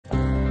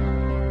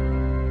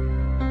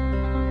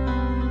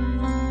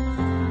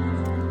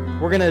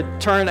We're going to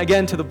turn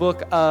again to the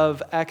book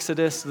of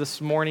Exodus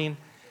this morning.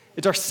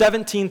 It's our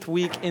 17th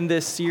week in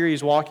this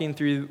series, walking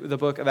through the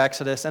book of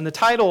Exodus. And the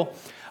title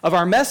of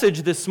our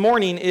message this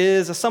morning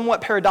is a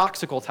somewhat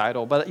paradoxical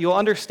title, but you'll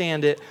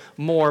understand it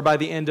more by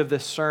the end of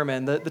this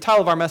sermon. The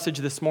title of our message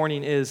this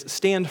morning is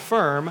Stand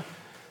Firm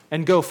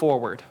and Go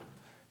Forward.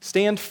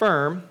 Stand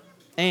firm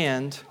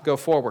and go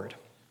forward.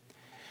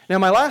 Now,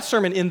 my last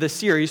sermon in this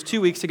series,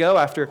 2 weeks ago,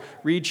 after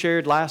Reed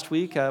shared last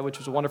week, which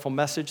was a wonderful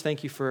message.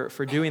 Thank you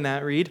for doing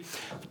that, Reed.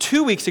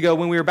 2 weeks ago,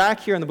 when we were back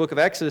here in the book of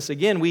Exodus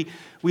again, we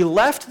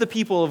left the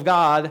people of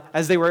God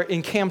as they were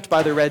encamped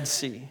by the Red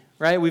Sea,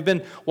 right? We've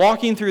been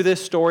walking through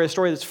this story, a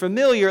story that's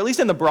familiar, at least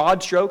in the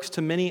broad strokes,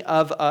 to many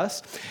of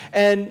us.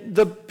 And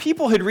the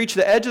people had reached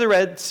the edge of the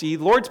Red Sea.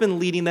 The Lord's been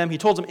leading them. He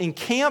told them,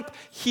 encamp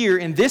here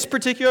in this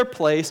particular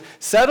place,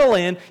 settle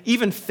in,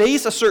 even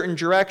face a certain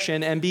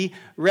direction, and be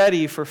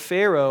ready for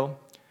Pharaoh,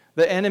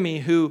 the enemy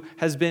who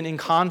has been in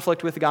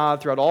conflict with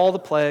God throughout all the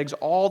plagues,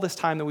 all this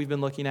time that we've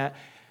been looking at.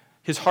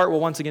 His heart will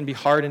once again be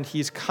hardened.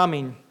 He's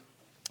coming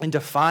in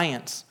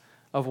defiance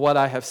of what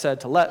I have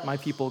said to let my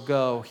people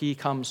go. He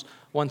comes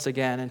once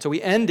again. And so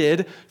we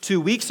ended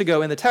 2 weeks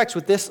ago in the text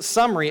with this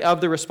summary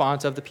of the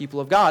response of the people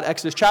of God.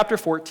 Exodus chapter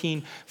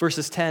 14,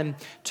 verses 10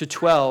 to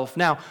 12.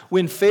 Now,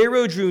 when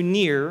Pharaoh drew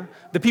near,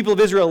 the people of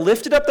Israel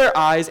lifted up their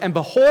eyes, and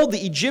behold,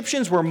 the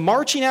Egyptians were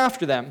marching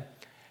after them,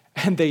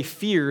 and they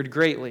feared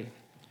greatly.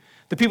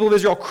 The people of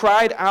Israel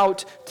cried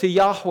out to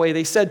Yahweh.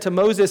 They said to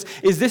Moses,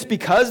 "Is this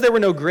because there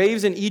were no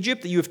graves in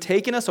Egypt that you have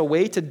taken us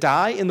away to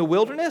die in the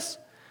wilderness?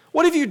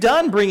 What have you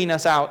done bringing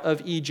us out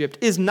of Egypt?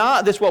 Is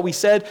not this what we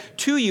said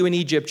to you in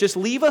Egypt? Just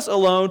leave us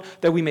alone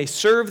that we may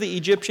serve the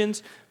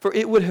Egyptians, for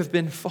it would have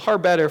been far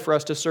better for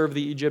us to serve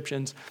the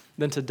Egyptians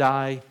than to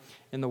die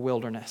in the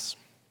wilderness."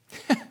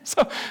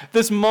 So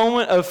this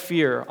moment of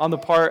fear on the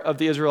part of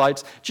the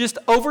Israelites just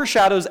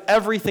overshadows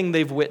everything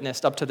they've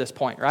witnessed up to this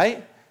point,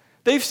 right?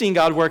 They've seen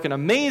God work in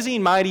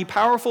amazing, mighty,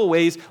 powerful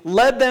ways,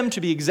 led them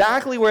to be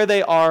exactly where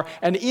they are,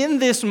 and in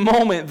this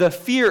moment, the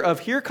fear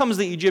of here comes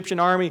the Egyptian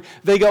army,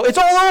 they go, it's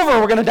all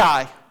over, we're going to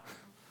die.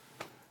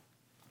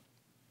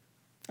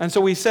 And so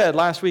we said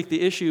last week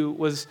the issue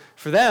was,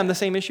 for them, the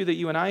same issue that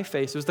you and I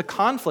face. It was the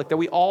conflict that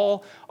we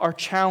all are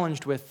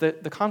challenged with,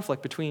 the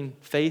conflict between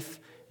faith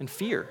and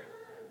fear.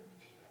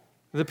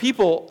 The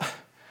people,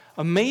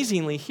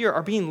 amazingly here,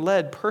 are being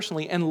led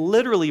personally and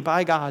literally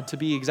by God to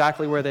be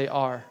exactly where they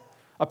are.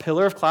 A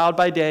pillar of cloud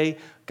by day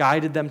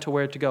guided them to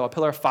where to go. A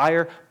pillar of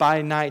fire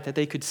by night, that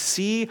they could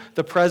see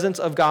the presence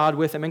of God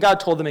with them. And God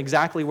told them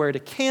exactly where to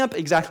camp,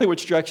 exactly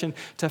which direction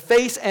to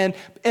face. And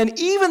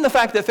even the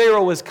fact that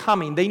Pharaoh was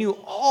coming, they knew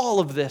all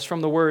of this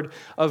from the word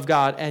of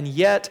God. And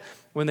yet,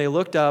 when they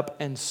looked up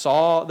and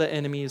saw the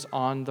enemies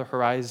on the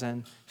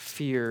horizon,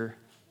 fear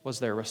was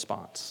their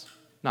response,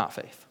 not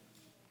faith.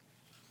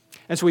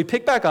 And so we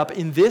pick back up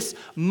in this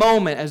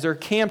moment as they're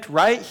camped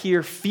right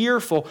here,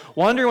 fearful,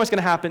 wondering what's going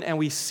to happen, and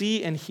we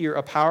see and hear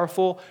a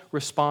powerful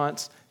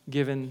response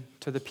given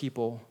to the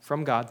people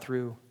from God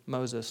through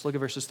Moses. Look at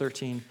verses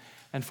 13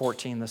 and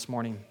 14 this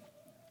morning.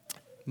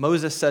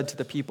 Moses said to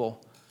the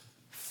people,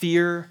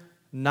 "Fear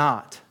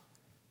not,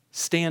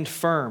 stand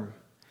firm.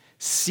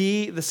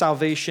 See the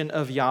salvation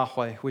of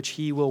Yahweh, which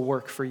he will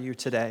work for you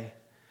today.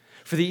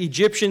 For the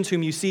Egyptians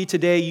whom you see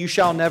today, you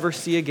shall never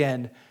see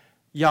again.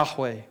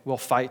 Yahweh will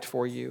fight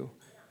for you.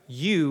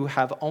 You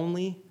have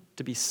only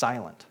to be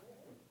silent."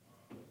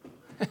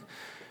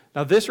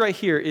 Now, this right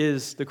here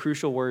is the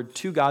crucial word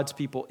to God's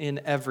people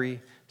in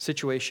every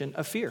situation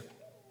of fear.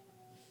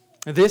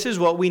 This is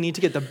what we need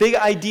to get. The big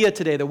idea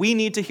today that we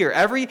need to hear,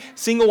 every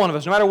single one of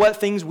us, no matter what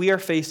things we are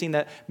facing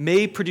that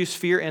may produce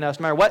fear in us,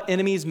 no matter what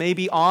enemies may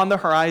be on the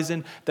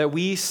horizon that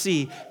we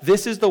see,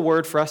 this is the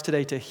word for us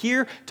today to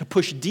hear, to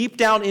push deep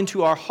down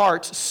into our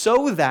hearts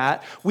so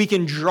that we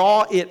can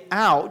draw it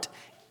out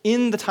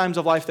in the times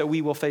of life that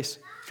we will face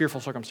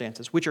fearful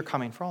circumstances, which are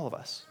coming for all of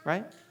us,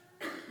 right?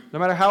 No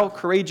matter how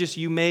courageous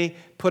you may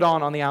put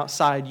on the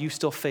outside, you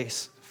still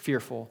face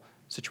fearful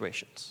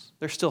situations.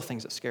 There's still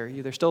things that scare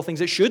you. There's still things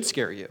that should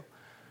scare you.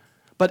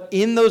 But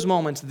in those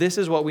moments, this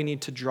is what we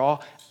need to draw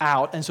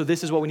out. And so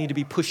this is what we need to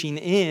be pushing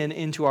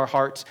into our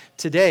hearts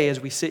today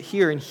as we sit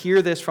here and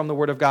hear this from the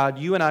Word of God.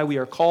 You and I, we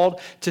are called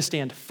to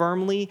stand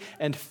firmly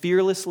and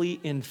fearlessly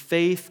in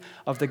faith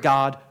of the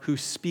God who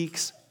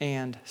speaks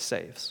and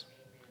saves.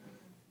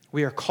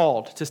 We are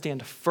called to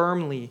stand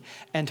firmly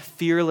and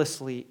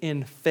fearlessly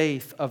in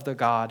faith of the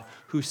God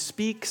who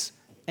speaks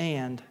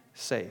and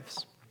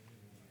saves.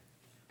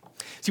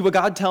 See, what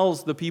God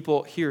tells the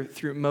people here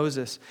through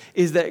Moses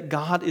is that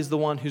God is the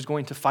one who's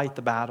going to fight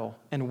the battle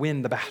and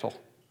win the battle.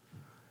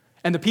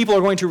 And the people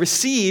are going to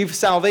receive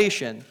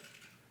salvation.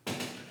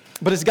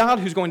 But it's God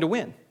who's going to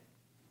win.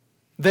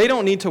 They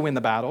don't need to win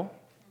the battle.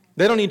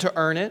 They don't need to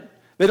earn it.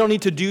 They don't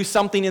need to do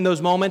something in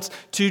those moments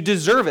to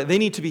deserve it. They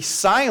need to be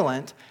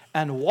silent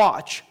and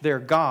watch their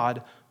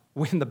God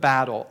win the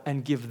battle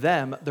and give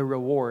them the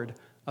reward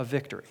of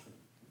victory.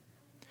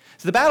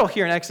 So the battle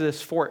here in Exodus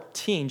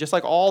 14, just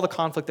like all the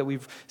conflict that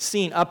we've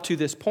seen up to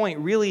this point,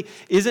 really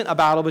isn't a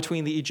battle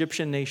between the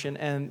Egyptian nation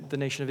and the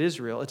nation of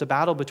Israel. It's a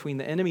battle between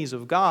the enemies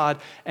of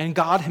God and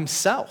God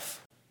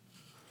himself.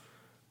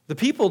 The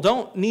people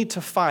don't need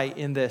to fight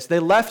in this. They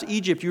left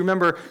Egypt. You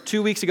remember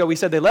 2 weeks ago we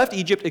said they left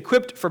Egypt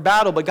equipped for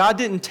battle, but God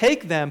didn't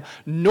take them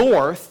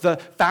north, the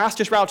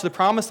fastest route to the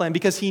promised land,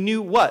 because he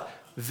knew what?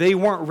 They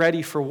weren't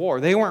ready for war.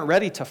 They weren't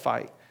ready to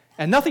fight.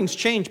 And nothing's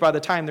changed by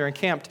the time they're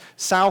encamped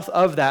south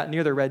of that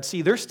near the Red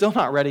Sea. They're still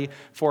not ready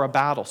for a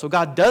battle. So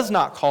God does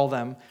not call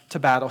them to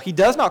battle. He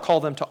does not call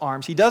them to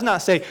arms. He does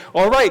not say,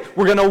 all right,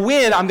 we're going to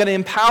win. I'm going to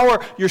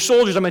empower your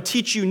soldiers. I'm going to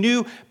teach you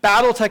new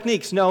battle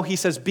techniques. No, he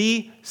says,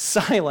 be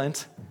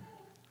silent.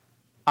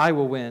 I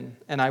will win,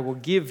 and I will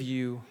give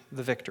you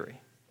the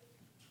victory.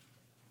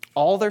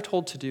 All they're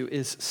told to do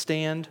is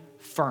stand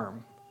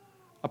firm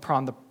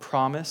upon the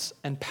promise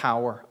and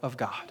power of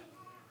God.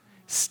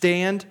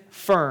 Stand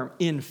firm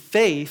in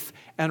faith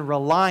and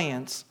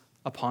reliance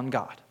upon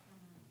God.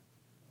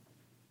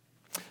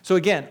 So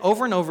again,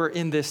 over and over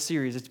in this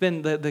series, it's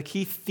been the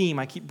key theme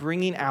I keep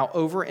bringing out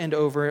over and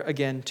over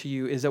again to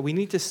you is that we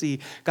need to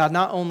see God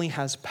not only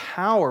has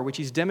power, which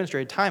he's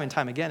demonstrated time and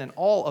time again in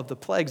all of the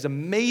plagues,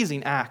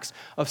 amazing acts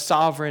of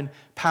sovereign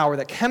power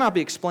that cannot be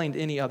explained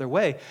any other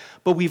way,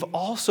 but we've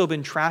also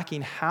been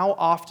tracking how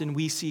often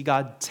we see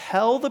God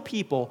tell the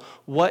people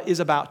what is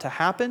about to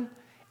happen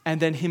and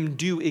then him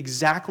do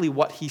exactly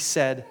what he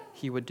said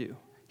he would do.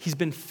 He's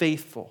been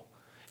faithful.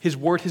 His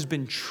word has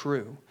been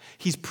true.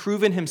 He's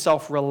proven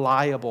himself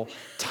reliable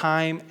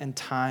time and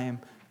time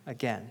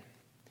again.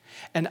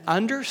 And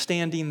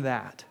understanding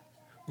that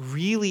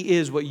really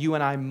is what you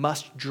and I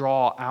must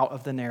draw out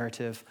of the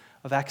narrative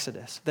of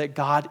Exodus, that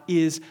God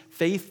is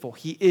faithful.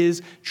 He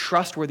is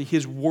trustworthy.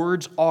 His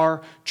words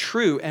are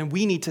true, and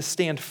we need to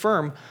stand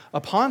firm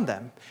upon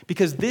them,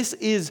 because this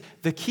is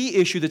the key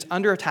issue that's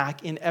under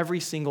attack in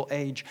every single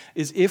age,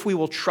 is if we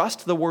will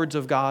trust the words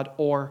of God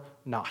or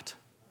not.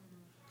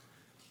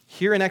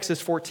 Here in Exodus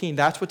 14,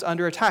 that's what's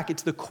under attack.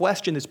 It's the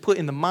question that's put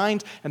in the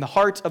minds and the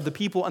hearts of the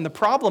people. And the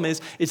problem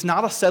is, it's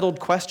not a settled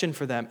question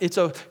for them. It's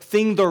a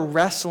thing they're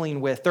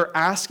wrestling with. They're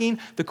asking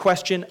the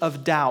question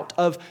of doubt,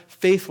 of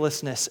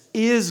faithlessness.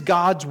 Is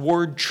God's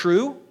word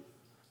true?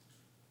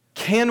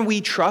 Can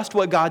we trust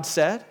what God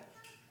said?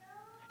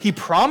 He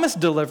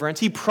promised deliverance.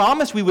 He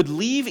promised we would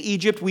leave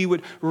Egypt. We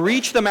would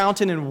reach the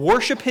mountain and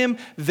worship him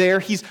there.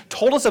 He's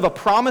told us of a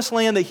promised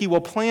land that he will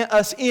plant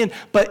us in.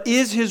 But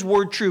is his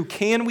word true?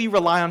 Can we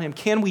rely on him?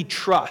 Can we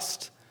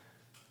trust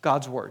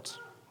God's words?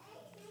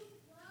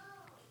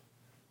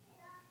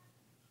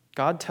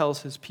 God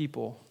tells his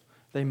people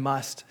they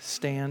must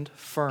stand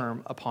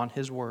firm upon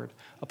his word,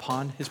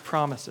 upon his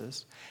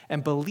promises,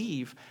 and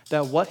believe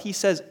that what he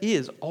says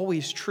is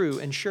always true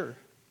and sure.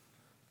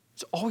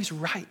 It's always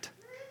right.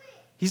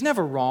 He's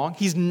never wrong.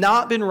 He's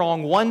not been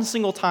wrong one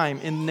single time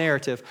in the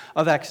narrative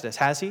of Exodus,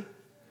 has he?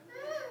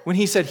 When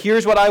he said,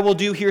 here's what I will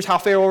do, here's how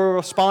Pharaoh will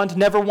respond,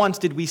 never once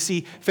did we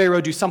see Pharaoh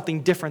do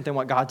something different than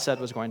what God said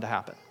was going to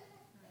happen.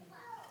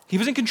 He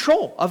was in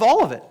control of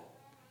all of it,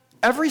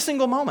 every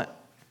single moment.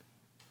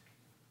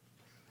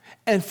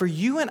 And for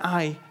you and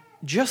I,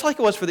 just like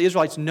it was for the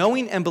Israelites,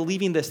 knowing and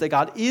believing this, that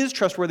God is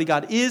trustworthy,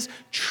 God is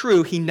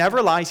true, he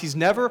never lies, he's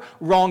never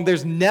wrong,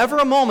 there's never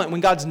a moment when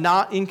God's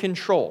not in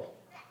control.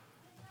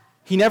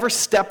 He never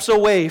steps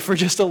away for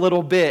just a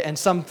little bit and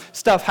some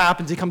stuff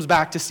happens. He comes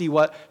back to see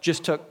what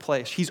just took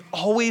place. He's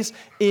always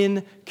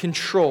in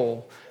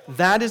control.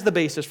 That is the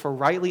basis for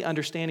rightly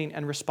understanding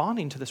and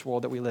responding to this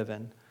world that we live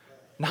in.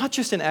 Not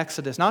just in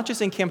Exodus, not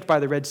just encamped by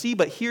the Red Sea,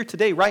 but here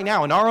today, right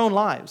now, in our own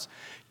lives.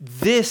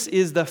 This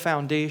is the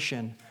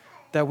foundation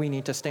that we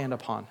need to stand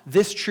upon.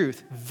 This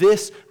truth,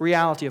 this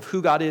reality of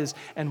who God is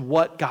and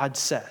what God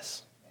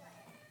says.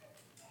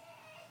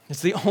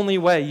 It's the only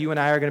way you and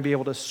I are going to be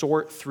able to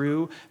sort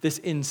through this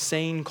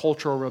insane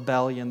cultural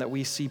rebellion that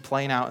we see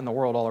playing out in the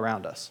world all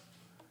around us.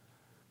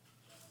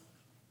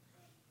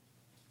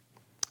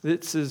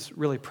 This is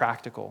really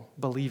practical,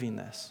 believing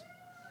this.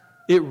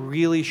 It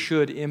really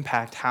should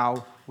impact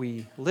how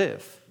we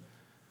live.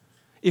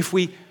 If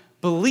we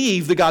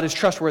believe that God is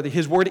trustworthy,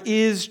 his word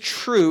is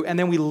true, and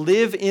then we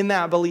live in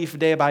that belief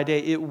day by day,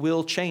 it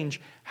will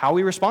change how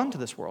we respond to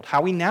this world,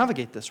 how we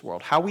navigate this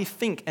world, how we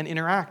think and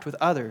interact with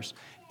others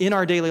in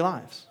our daily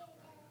lives.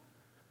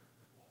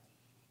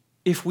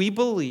 If we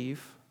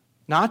believe,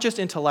 not just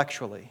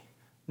intellectually,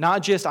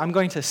 not just I'm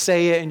going to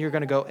say it and you're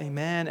going to go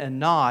amen and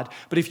nod,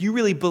 but if you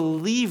really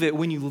believe it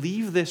when you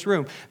leave this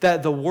room,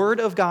 that the word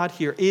of God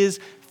here is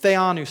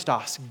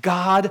theopneustos,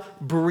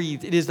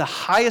 God-breathed. It is the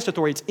highest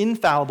authority. It's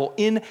infallible,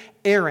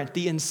 inerrant,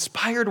 the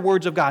inspired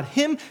words of God,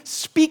 him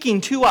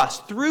speaking to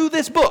us through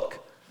this book.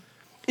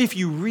 If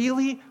you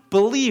really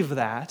believe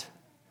that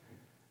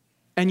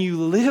and you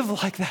live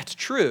like that's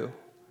true,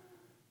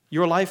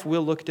 your life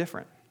will look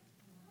different.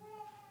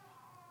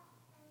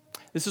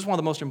 This is one of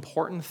the most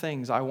important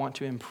things I want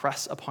to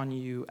impress upon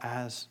you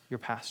as your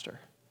pastor.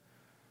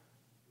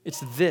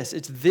 It's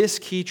this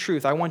key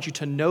truth. I want you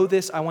to know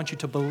this. I want you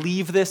to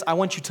believe this. I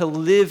want you to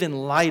live in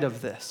light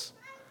of this.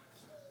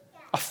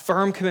 a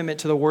firm commitment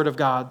to the Word of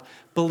God,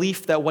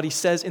 belief that what he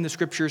says in the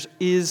Scriptures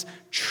is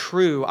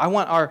true. I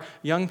want our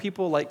young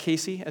people like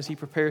Casey, as he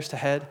prepares to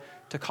head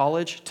to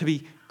college, to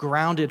be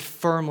grounded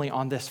firmly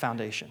on this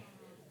foundation.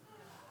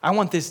 I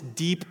want this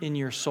deep in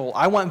your soul.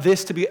 I want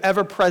this to be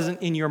ever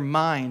present in your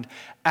mind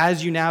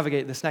as you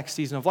navigate this next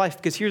season of life.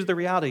 Because here's the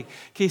reality.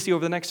 Casey,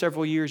 over the next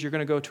several years, you're going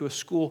to go to a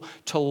school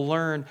to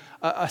learn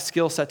a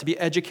skill set, to be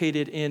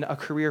educated in a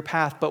career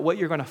path. But what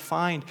you're going to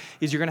find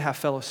is you're going to have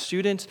fellow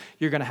students,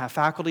 you're going to have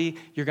faculty,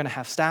 you're going to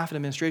have staff and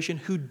administration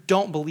who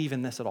don't believe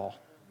in this at all.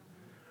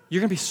 You're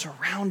going to be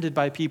surrounded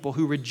by people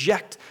who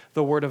reject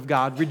the Word of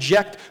God,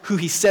 reject who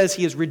he says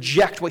he is,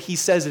 reject what he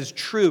says is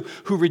true,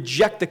 who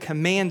reject the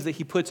commands that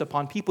he puts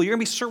upon people. You're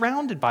going to be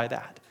surrounded by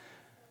that.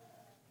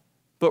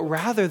 But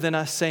rather than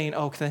us saying,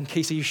 oh, then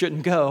Casey, you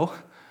shouldn't go,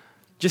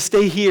 just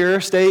stay here,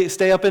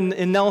 stay up in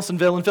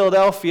Nelsonville and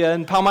Philadelphia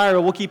and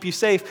Palmyra, we'll keep you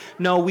safe.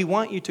 No, we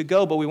want you to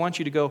go, but we want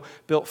you to go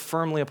built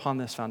firmly upon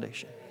this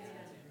foundation.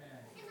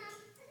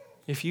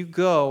 If you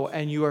go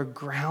and you are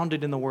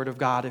grounded in the Word of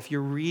God, if you're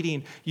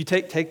reading, you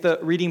take the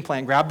reading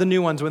plan, grab the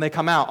new ones when they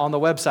come out on the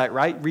website,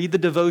 right? Read the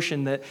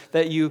devotion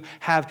that you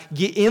have.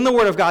 Get in the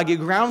Word of God, get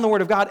grounded in the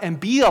Word of God, and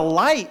be a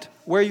light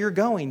where you're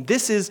going.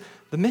 This is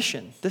the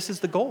mission. This is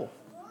the goal.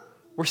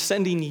 We're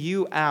sending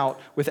you out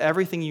with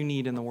everything you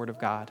need in the Word of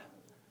God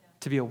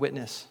to be a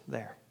witness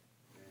there.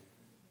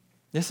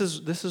 This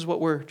is what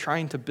we're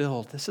trying to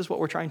build. This is what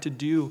we're trying to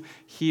do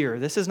here.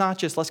 This is not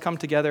just let's come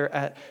together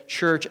at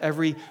church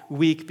every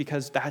week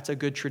because that's a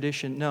good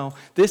tradition. No,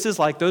 this is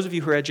like those of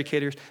you who are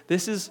educators,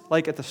 this is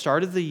like at the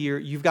start of the year,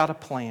 you've got a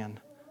plan,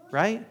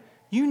 right?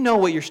 You know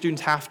what your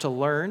students have to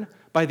learn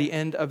by the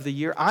end of the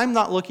year. I'm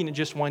not looking at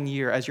just 1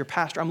 year as your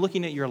pastor. I'm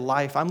looking at your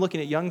life. I'm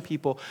looking at young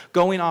people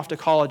going off to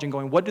college and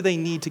going, what do they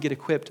need to get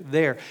equipped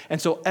there?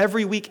 And so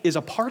every week is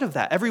a part of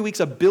that. Every week's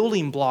a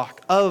building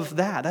block of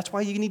that. That's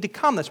why you need to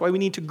come. That's why we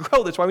need to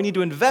grow. That's why we need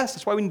to invest.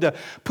 That's why we need to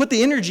put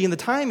the energy and the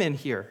time in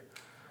here.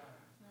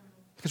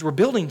 Because we're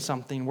building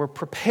something. We're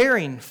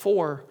preparing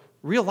for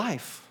real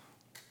life.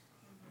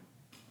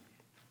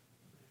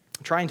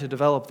 I'm trying to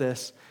develop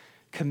this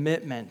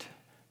commitment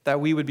that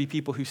we would be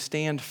people who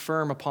stand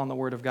firm upon the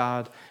Word of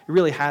God. It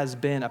really has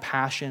been a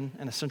passion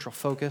and a central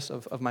focus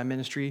of my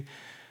ministry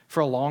for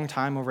a long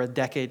time, over a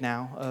decade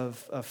now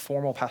of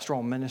formal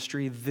pastoral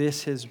ministry.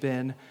 This has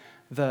been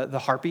the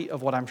heartbeat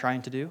of what I'm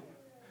trying to do.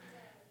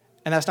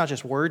 And that's not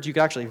just words. You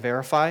can actually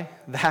verify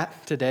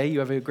that today.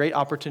 You have a great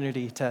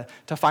opportunity to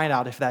find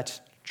out if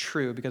that's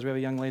true, because we have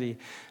a young lady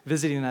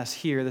visiting us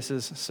here. This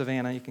is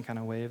Savannah. You can kind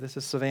of wave. This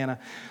is Savannah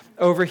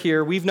over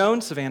here. We've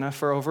known Savannah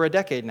for over a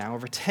decade now,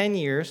 over 10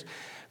 years.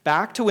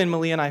 Back to when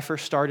Malia and I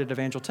first started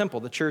Evangel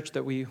Temple, the church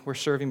that we were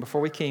serving before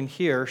we came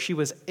here. She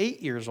was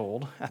 8 years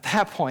old at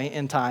that point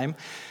in time.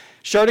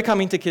 Started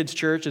coming to kids'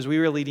 church as we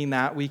were leading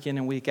that week in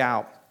and week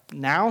out.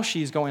 Now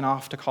she's going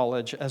off to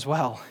college as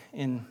well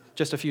in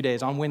just a few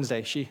days. On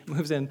Wednesday, she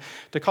moves in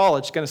to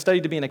college. She's going to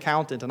study to be an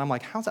accountant. And I'm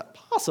like, how's that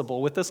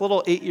possible with this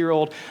little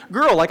 8-year-old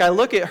girl? Like, I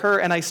look at her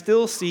and I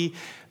still see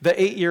the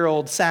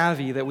 8-year-old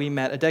Savvy that we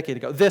met a decade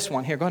ago. This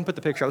one here, go ahead and put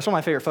the picture up. It's one of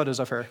my favorite photos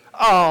of her.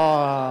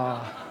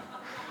 Oh,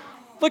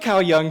 look how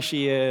young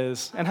she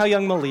is and how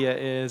young Malia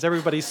is.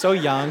 Everybody's so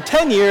young.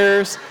 10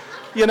 years.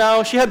 You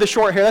know, she had the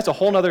short hair. That's a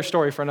whole other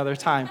story for another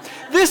time.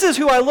 This is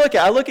who I look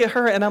at. I look at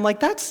her and I'm like,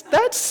 that's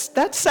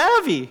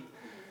Savvy.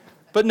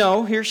 But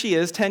no, here she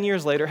is, 10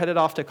 years later, headed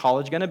off to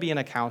college, going to be an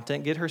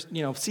accountant, get her,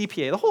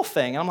 CPA, the whole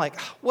thing. And I'm like,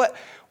 what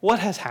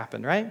has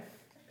happened, right?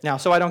 Now,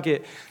 so I don't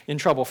get in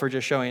trouble for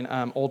just showing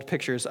old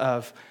pictures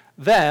of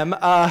them.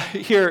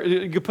 Here,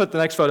 you can put the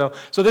next photo.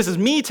 So this is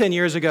me 10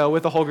 years ago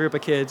with a whole group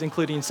of kids,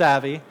 including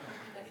Savvy.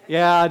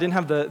 Yeah, I didn't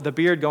have the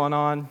beard going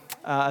on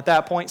at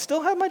that point.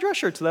 Still have my dress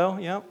shirts, though,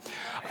 yeah.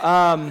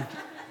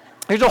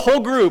 There's a whole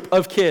group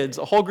of kids,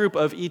 a whole group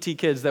of ET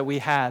kids that we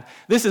had.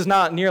 This is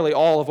not nearly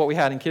all of what we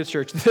had in kids'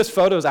 church. This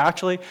photo is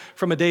actually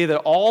from a day that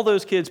all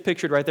those kids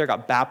pictured right there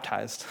got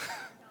baptized.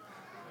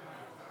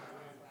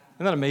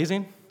 Isn't that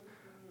amazing?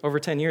 Over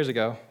 10 years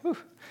ago. Whew.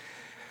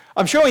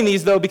 I'm showing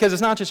these, though, because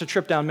it's not just a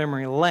trip down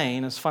memory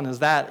lane, as fun as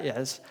that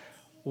is.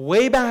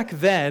 Way back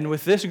then,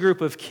 with this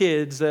group of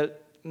kids that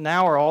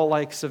now are all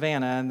like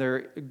Savannah, and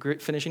they're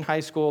finishing high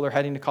school, they're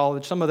heading to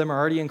college. Some of them are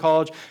already in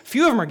college. A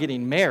few of them are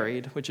getting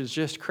married, which is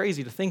just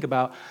crazy to think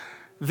about.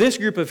 This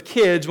group of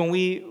kids, when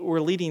we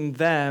were leading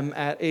them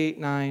at 8,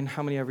 9,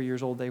 how many ever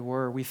years old they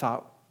were, we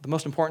thought the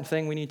most important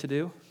thing we need to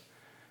do,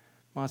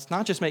 well, it's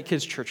not just make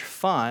kids' church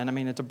fun. I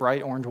mean, it's a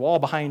bright orange wall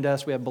behind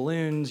us. We have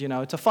balloons,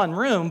 it's a fun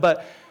room.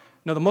 But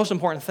the most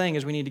important thing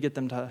is we need to get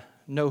them to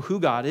know who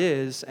God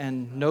is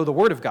and know the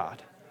Word of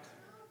God.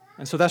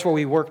 And so that's what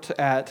we worked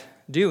at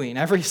doing.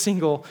 Every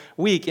single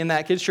week in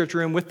that kids' church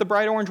room with the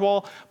bright orange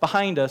wall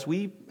behind us,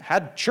 we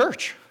had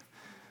church.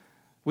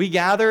 We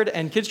gathered,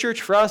 and kids'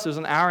 church for us was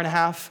an hour and a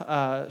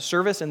half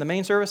service in the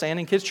main service and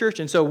in kids' church.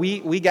 And so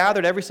we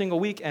gathered every single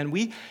week, and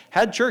we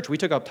had church. We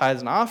took up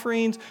tithes and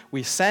offerings.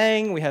 We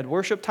sang. We had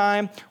worship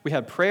time. We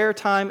had prayer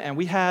time, and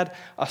we had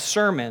a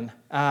sermon.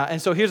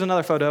 And so here's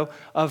another photo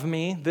of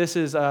me. This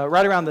is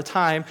right around the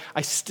time.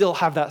 I still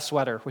have that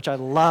sweater, which I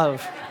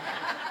love.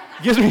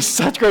 It gives me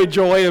such great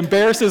joy.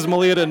 Embarrasses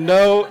Malia to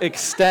no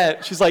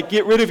extent. She's like,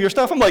 get rid of your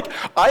stuff. I'm like,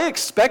 I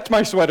expect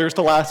my sweaters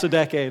to last a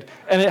decade.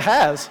 And it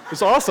has.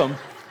 It's awesome.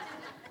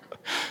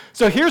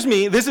 So here's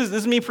me. This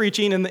is me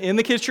preaching in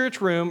the kids' church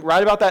room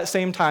right about that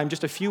same time,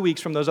 just a few weeks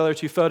from those other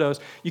two photos.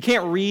 You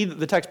can't read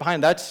the text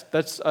behind. That's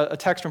a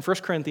text from 1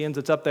 Corinthians.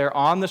 It's up there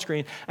on the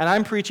screen. And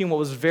I'm preaching what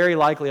was very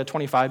likely a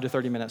 25 to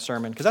 30-minute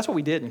sermon, because that's what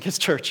we did in kids'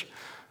 church.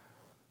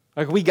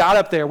 Like, we got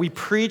up there, we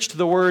preached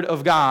the Word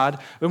of God,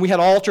 and we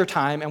had altar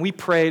time, and we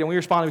prayed, and we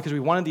responded because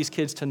we wanted these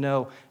kids to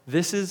know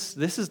this is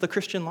the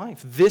Christian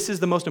life. This is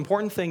the most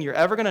important thing you're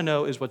ever going to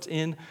know, is what's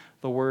in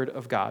the Word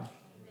of God.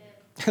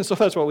 And so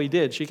that's what we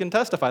did. She can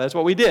testify. That's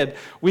what we did,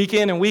 week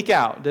in and week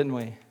out, didn't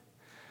we? And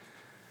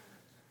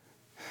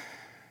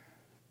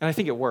I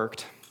think it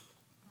worked.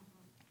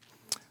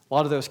 A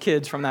lot of those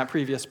kids from that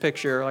previous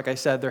picture, like I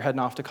said, they're heading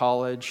off to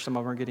college. Some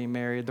of them are getting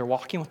married. They're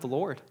walking with the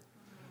Lord.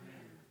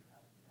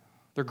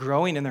 They're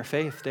growing in their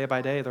faith day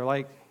by day. They're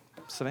like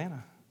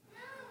Savannah,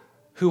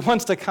 who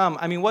wants to come.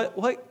 I mean,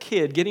 what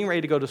kid getting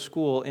ready to go to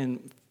school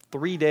in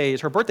 3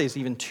 days? Her birthday's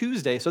even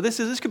Tuesday, so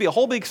this could be a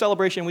whole big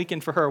celebration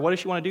weekend for her. What does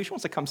she want to do? She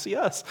wants to come see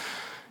us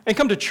and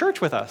come to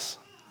church with us.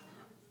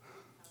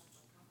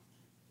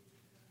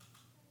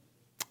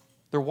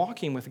 They're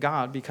walking with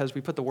God because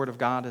we put the Word of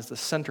God as the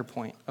center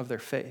point of their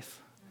faith.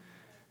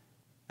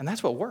 And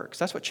that's what works.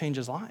 That's what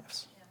changes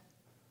lives.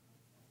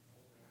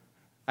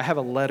 I have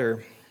a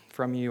letter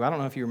from you. I don't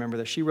know if you remember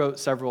this. She wrote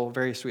several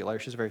very sweet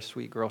letters. She's a very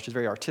sweet girl. She's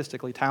very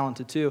artistically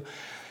talented too.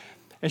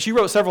 And she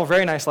wrote several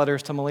very nice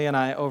letters to Malia and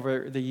I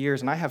over the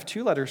years. And I have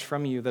 2 letters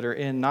from you that are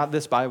in, not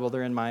this Bible,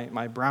 they're in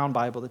my brown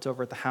Bible that's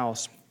over at the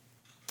house,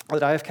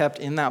 that I have kept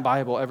in that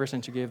Bible ever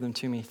since you gave them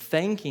to me,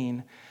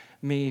 thanking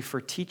me for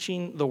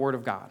teaching the Word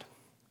of God.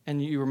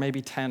 And you were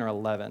maybe 10 or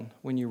 11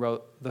 when you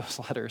wrote those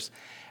letters.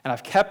 And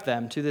I've kept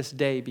them to this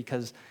day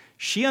because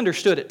she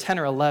understood at 10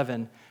 or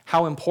 11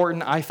 how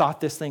important I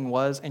thought this thing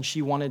was, and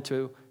she wanted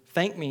to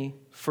thank me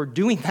for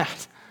doing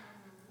that.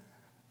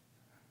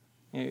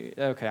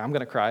 Okay, I'm going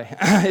to cry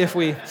if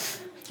we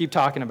keep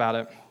talking about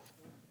it.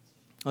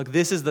 Look,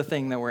 this is the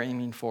thing that we're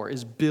aiming for,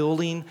 is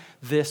building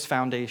this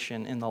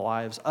foundation in the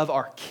lives of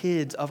our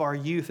kids, of our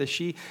youth.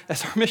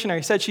 As our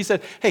missionary said, she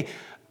said, hey,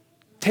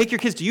 take your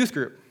kids to youth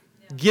group.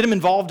 Get them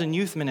involved in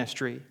youth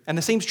ministry. And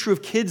the same is true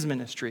of kids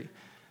ministry.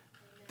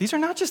 These are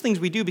not just things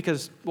we do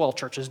because, well,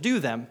 churches do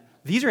them.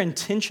 These are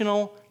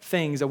intentional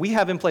things that we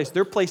have in place.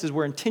 They're places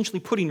we're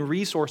intentionally putting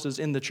resources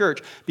in the church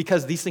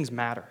because these things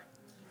matter.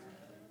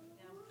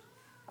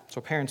 So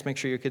parents, make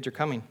sure your kids are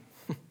coming.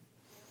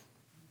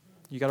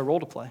 You got a role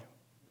to play.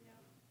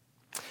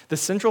 The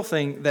central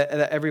thing that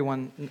every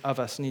one of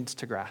us needs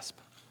to grasp,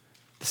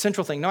 the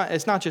central thing,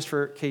 it's not just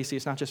for Casey,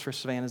 it's not just for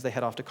Savannah as they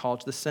head off to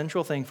college. The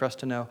central thing for us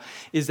to know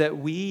is that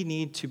we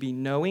need to be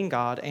knowing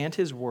God and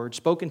His Word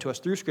spoken to us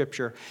through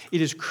Scripture. It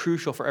is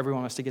crucial for every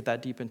one of us to get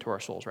that deep into our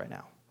souls right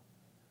now.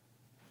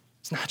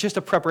 It's not just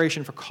a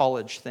preparation for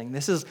college thing.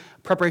 This is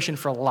preparation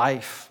for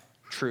life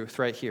truth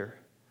right here.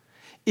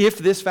 If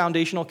this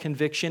foundational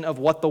conviction of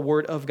what the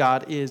Word of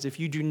God is, if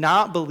you do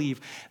not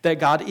believe that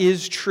God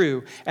is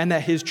true and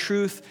that His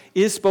truth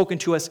is spoken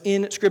to us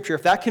in Scripture,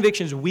 if that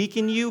conviction is weak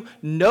in you,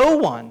 no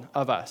one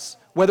of us,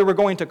 whether we're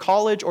going to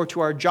college or to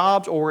our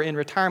jobs or we're in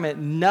retirement,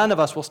 none of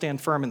us will stand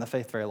firm in the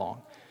faith very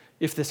long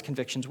if this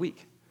conviction's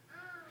weak.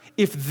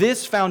 If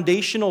this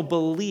foundational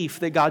belief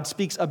that God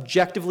speaks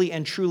objectively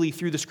and truly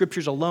through the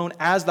Scriptures alone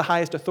as the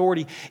highest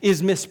authority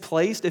is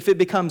misplaced, if it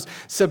becomes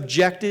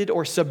subjected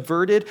or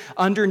subverted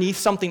underneath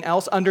something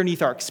else,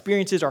 underneath our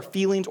experiences, our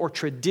feelings, or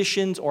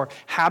traditions, or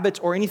habits,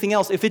 or anything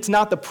else, if it's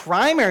not the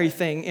primary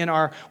thing in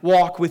our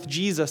walk with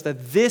Jesus,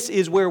 that this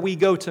is where we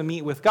go to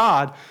meet with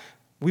God,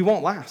 we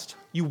won't last.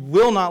 You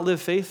will not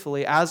live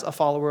faithfully as a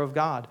follower of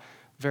God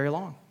very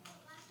long.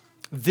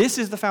 This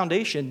is the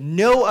foundation.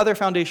 No other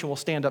foundation will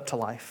stand up to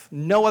life.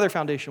 No other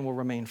foundation will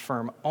remain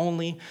firm.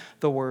 Only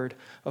the Word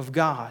of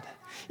God.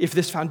 If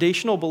this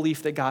foundational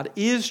belief that God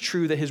is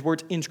true, that His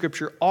words in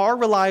Scripture are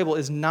reliable,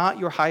 is not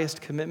your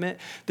highest commitment,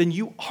 then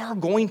you are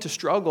going to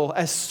struggle,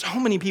 as so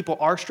many people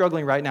are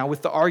struggling right now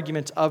with the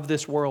arguments of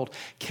this world,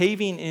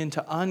 caving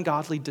into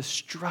ungodly,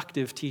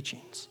 destructive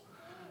teachings.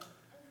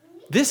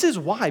 This is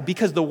why,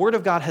 because the Word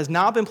of God has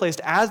not been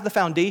placed as the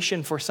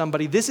foundation for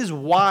somebody, this is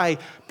why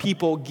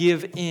people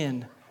give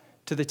in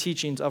to the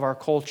teachings of our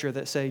culture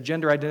that say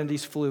gender identity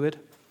is fluid,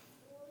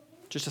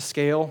 just a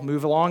scale,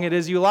 move along it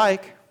as you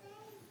like.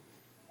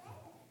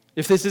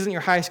 If this isn't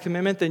your highest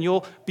commitment, then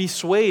you'll be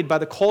swayed by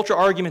the culture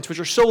arguments which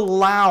are so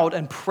loud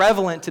and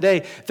prevalent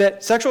today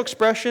that sexual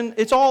expression,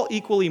 it's all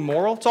equally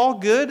moral, it's all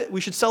good,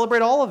 we should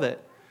celebrate all of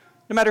it.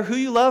 No matter who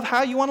you love,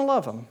 how you want to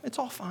love them, it's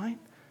all fine.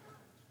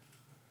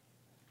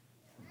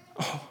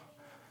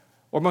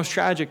 Oh, or most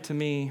tragic to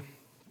me,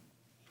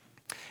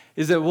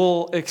 is that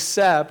we'll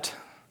accept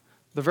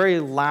the very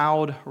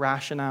loud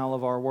rationale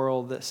of our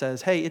world that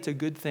says, hey, it's a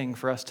good thing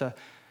for us to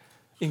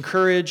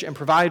encourage and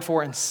provide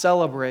for and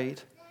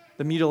celebrate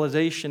the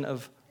mutilization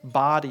of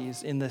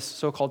bodies in this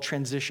so-called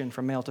transition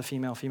from male to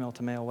female, female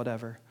to male,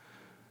 whatever.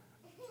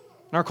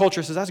 And our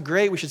culture says, that's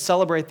great, we should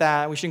celebrate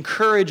that, we should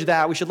encourage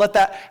that, we should let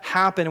that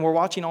happen, and we're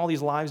watching all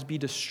these lives be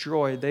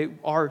destroyed. They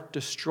are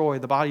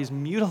destroyed. The body is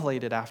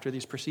mutilated after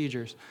these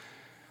procedures.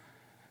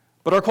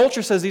 But our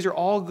culture says these are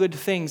all good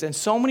things, and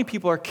so many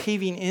people are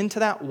caving into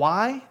that.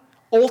 Why?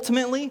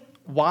 Ultimately,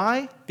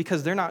 why?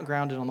 Because they're not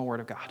grounded on the Word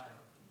of God.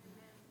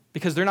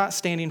 Because they're not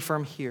standing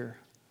firm here.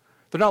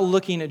 They're not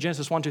looking at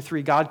Genesis 1, 2,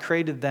 3. God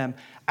created them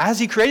as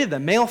He created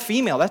them, male,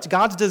 female. That's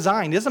God's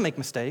design. He doesn't make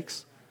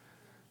mistakes.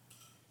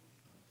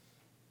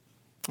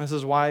 This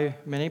is why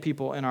many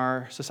people in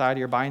our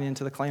society are buying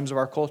into the claims of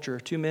our culture.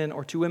 2 men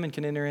or 2 women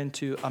can enter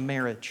into a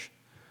marriage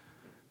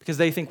because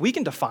they think we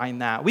can define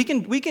that. We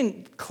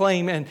can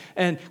claim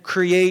and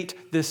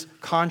create this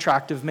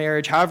contract of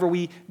marriage however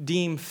we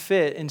deem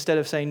fit, instead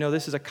of saying, no,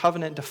 this is a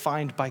covenant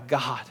defined by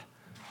God.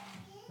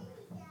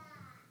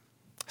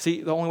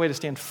 See, the only way to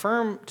stand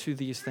firm to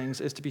these things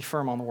is to be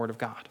firm on the Word of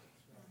God.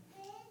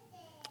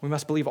 We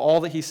must believe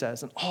all that He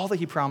says and all that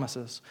He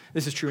promises.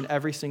 This is true in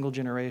every single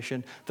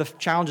generation. The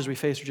challenges we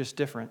face are just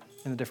different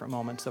in the different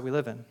moments that we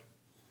live in.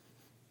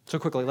 So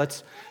quickly,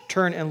 let's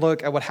turn and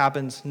look at what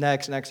happens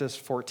next in Exodus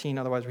 14.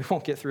 Otherwise, we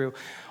won't get through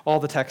all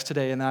the text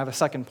today. And then I have a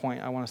second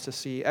point I want us to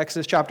see.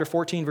 Exodus chapter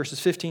 14, verses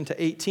 15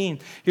 to 18.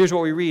 Here's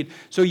what we read.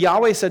 So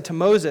Yahweh said to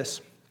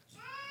Moses,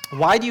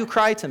 "Why do you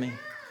cry to me?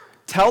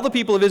 Tell the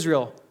people of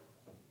Israel,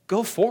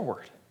 go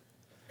forward.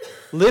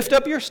 Lift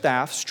up your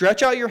staff,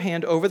 stretch out your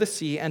hand over the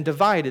sea, and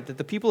divide it, that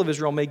the people of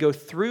Israel may go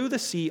through the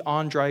sea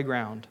on dry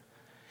ground.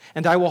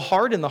 And I will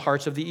harden the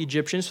hearts of the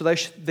Egyptians, so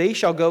they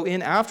shall go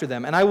in after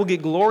them. And I will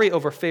get glory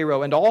over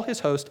Pharaoh and all his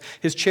host,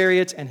 his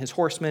chariots and his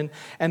horsemen.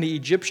 And the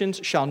Egyptians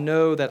shall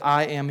know that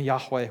I am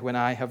Yahweh when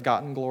I have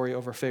gotten glory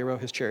over Pharaoh,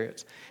 his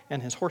chariots,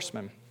 and his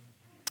horsemen."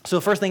 So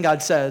the first thing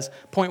God says,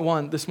 point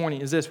 1 this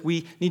morning, is this: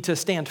 we need to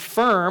stand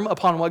firm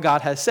upon what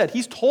God has said.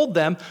 He's told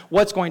them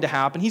what's going to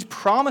happen. He's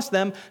promised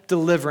them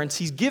deliverance.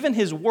 He's given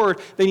His word.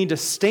 They need to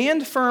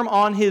stand firm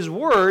on His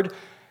word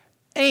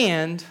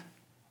and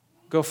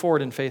go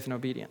forward in faith and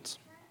obedience.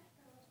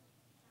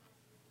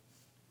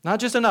 Not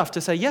just enough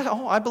to say, yeah,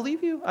 I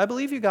believe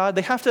you, God.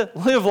 They have to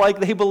live like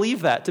they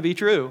believe that to be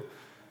true,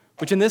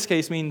 which in this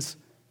case means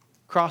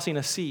crossing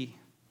a sea.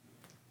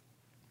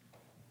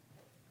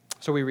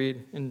 So we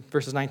read in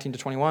verses 19 to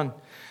 21,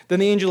 "Then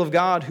the angel of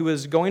God, who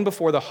was going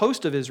before the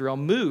host of Israel,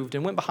 moved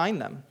and went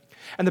behind them.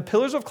 And the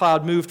pillars of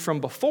cloud moved from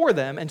before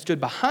them and stood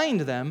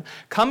behind them,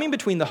 coming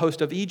between the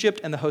host of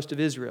Egypt and the host of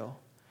Israel.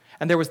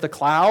 And there was the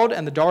cloud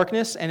and the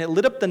darkness, and it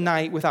lit up the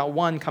night without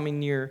one coming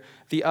near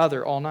the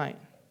other all night.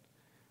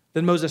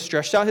 Then Moses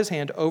stretched out his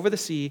hand over the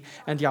sea,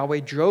 and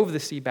Yahweh drove the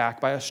sea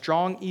back by a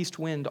strong east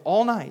wind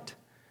all night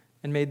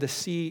and made the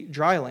sea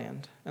dry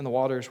land, and the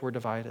waters were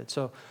divided."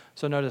 So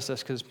notice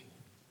this, because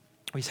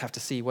we just have to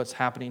see what's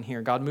happening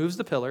here. God moves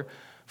the pillar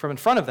from in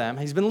front of them.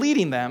 He's been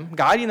leading them,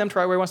 guiding them to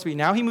right where He wants to be.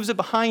 Now He moves it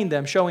behind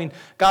them, showing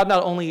God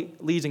not only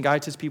leads and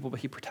guides His people, but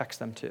He protects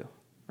them too.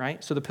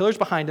 Right? So the pillar's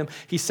behind Him.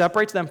 He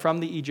separates them from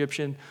the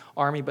Egyptian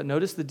army. But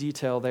notice the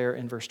detail there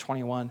in verse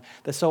 21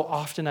 that so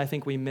often I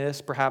think we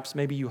miss. Perhaps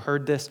maybe you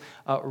heard this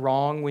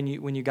wrong when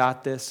you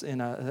got this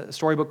in a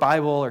storybook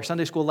Bible or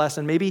Sunday school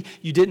lesson. Maybe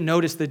you didn't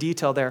notice the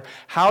detail there.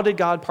 How did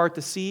God part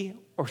the sea?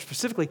 Or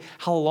specifically,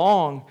 how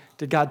long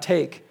did God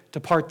take to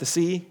part the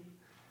sea?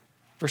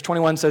 Verse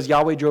 21 says,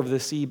 Yahweh drove the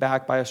sea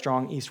back by a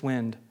strong east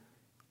wind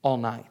all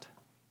night.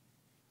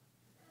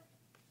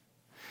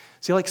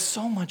 See, like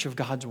so much of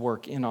God's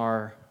work in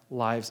our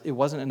lives, it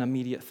wasn't an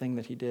immediate thing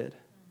that He did.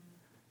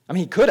 I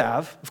mean, He could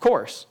have, of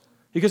course.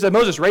 He could have said,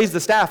 Moses, raise the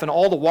staff, and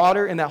all the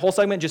water in that whole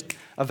segment just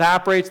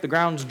evaporates, the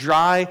ground's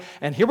dry,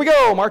 and here we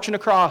go, marching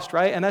across,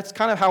 right? And that's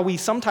kind of how we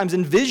sometimes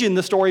envision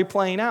the story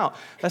playing out.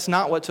 That's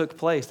not what took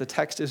place. The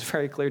text is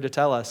very clear to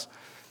tell us.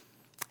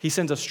 He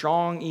sends a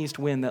strong east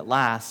wind that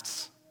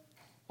lasts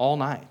all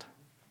night.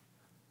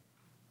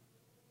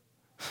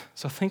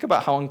 So think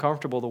about how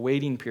uncomfortable the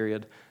waiting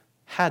period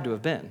had to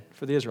have been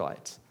for the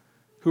Israelites,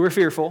 who were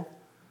fearful,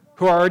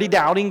 who are already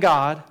doubting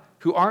God,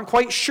 who aren't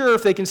quite sure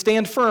if they can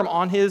stand firm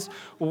on His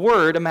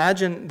word.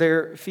 Imagine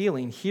their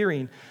feeling,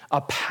 hearing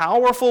a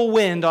powerful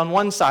wind on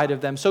one side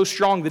of them, so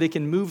strong that it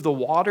can move the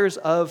waters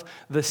of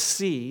the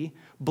sea,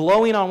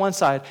 blowing on one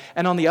side,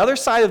 and on the other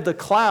side of the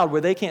cloud,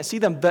 where they can't see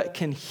them but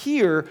can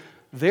hear,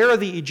 there are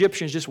the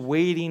Egyptians just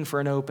waiting for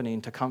an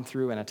opening to come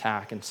through and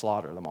attack and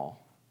slaughter them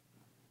all.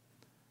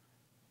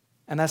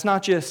 And that's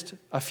not just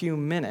a few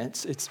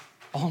minutes, it's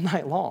all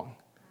night long.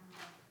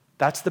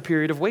 That's the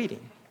period of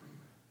waiting.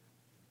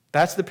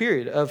 That's the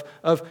period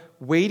of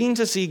waiting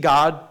to see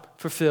God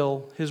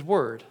fulfill His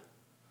word.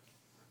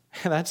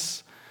 And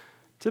that's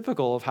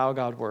typical of how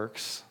God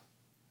works.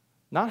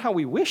 Not how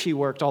we wish He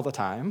worked all the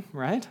time,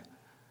 right?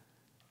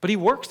 But he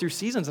works through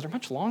seasons that are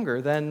much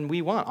longer than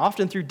we want,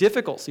 often through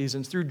difficult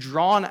seasons, through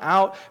drawn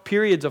out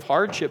periods of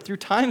hardship, through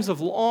times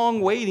of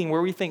long waiting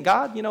where we think,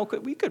 God,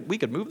 we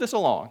could move this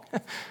along,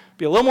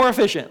 be a little more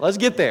efficient. Let's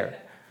get there.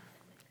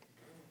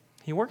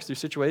 He works through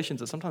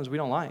situations that sometimes we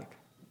don't like.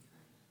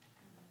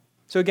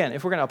 So again,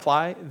 if we're going to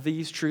apply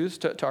these truths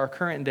to our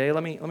current day,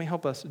 let me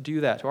help us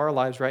do that to our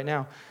lives right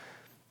now.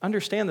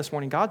 Understand this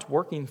morning, God's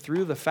working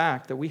through the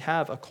fact that we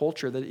have a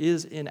culture that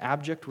is in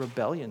abject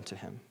rebellion to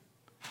him.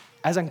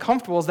 As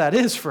uncomfortable as that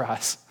is for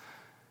us.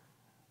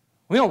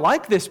 We don't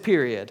like this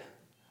period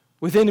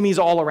with enemies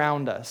all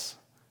around us,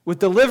 with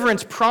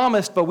deliverance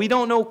promised, but we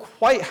don't know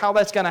quite how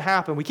that's going to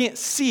happen. We can't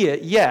see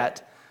it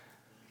yet.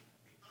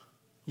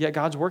 Yet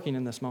God's working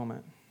in this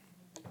moment.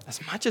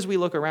 As much as we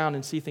look around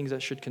and see things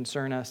that should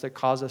concern us, that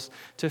cause us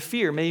to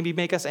fear, maybe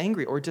make us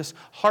angry or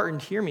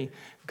disheartened, hear me,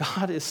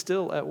 God is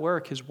still at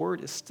work. His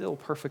word is still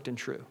perfect and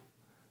true.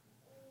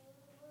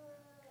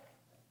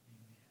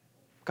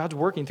 God's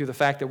working through the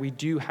fact that we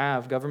do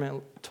have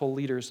governmental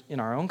leaders in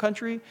our own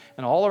country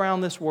and all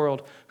around this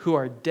world who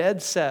are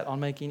dead set on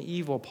making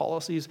evil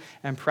policies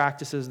and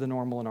practices the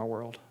normal in our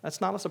world.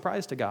 That's not a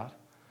surprise to God.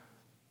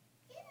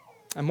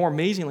 And more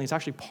amazingly, it's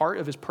actually part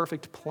of his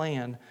perfect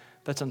plan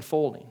that's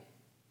unfolding.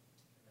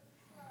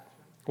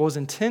 What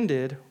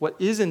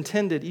is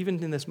intended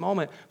even in this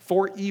moment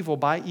for evil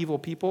by evil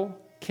people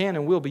can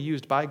and will be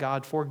used by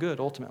God for good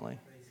ultimately.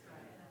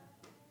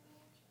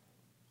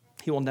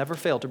 He will never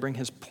fail to bring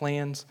his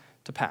plans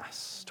to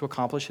pass, to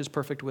accomplish his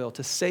perfect will,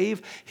 to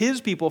save his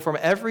people from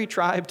every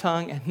tribe,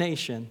 tongue, and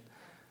nation,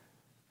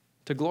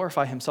 to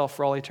glorify himself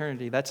for all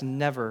eternity. That's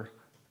never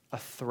a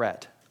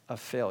threat of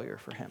failure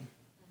for him.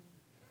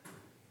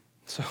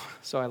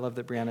 So I love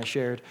that Brianna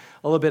shared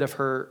a little bit of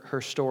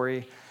her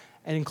story,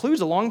 and includes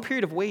a long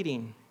period of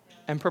waiting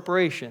and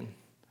preparation.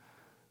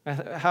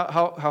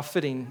 How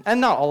fitting. And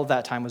not all of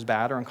that time was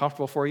bad or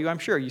uncomfortable for you, I'm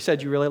sure. You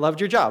said you really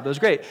loved your job. That was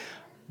great.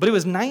 But it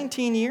was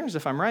 19 years,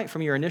 if I'm right,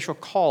 from your initial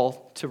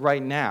call to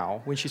right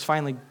now when she's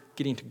finally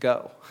getting to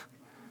go.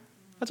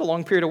 That's a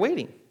long period of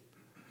waiting.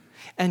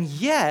 And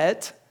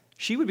yet,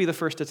 she would be the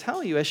first to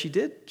tell you, as she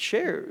did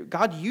share,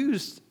 God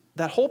used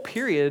that whole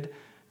period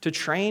to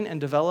train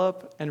and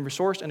develop and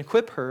resource and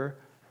equip her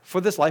for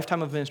this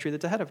lifetime of ministry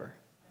that's ahead of her.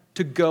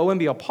 To go and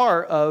be a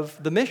part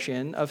of the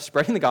mission of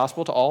spreading the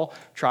gospel to all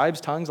tribes,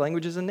 tongues,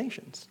 languages, and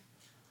nations.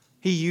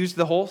 He used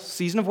the whole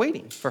season of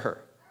waiting for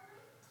her.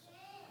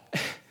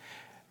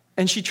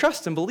 And she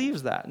trusts and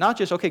believes that. Not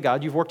just, okay,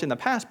 God, you've worked in the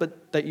past,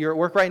 but that you're at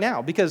work right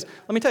now. Because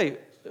let me tell you,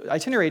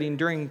 itinerating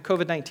during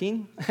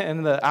COVID-19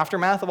 and the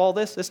aftermath of all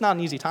this, it's not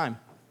an easy time.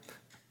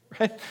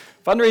 Right?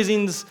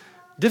 Fundraising's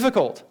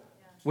difficult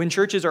when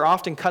churches are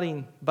often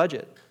cutting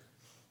budget.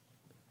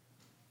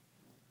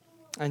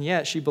 And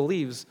yet she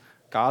believes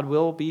God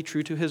will be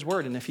true to his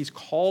word. And if he's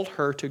called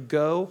her to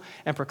go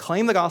and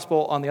proclaim the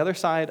gospel on the other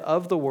side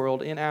of the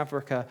world in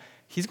Africa,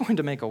 he's going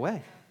to make a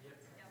way.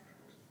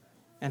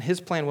 And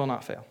his plan will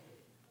not fail.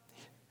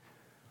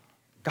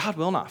 God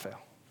will not fail.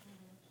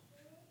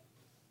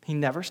 He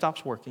never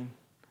stops working.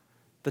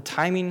 The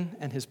timing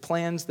and his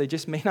plans, they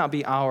just may not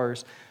be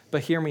ours,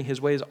 but hear me,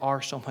 his ways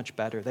are so much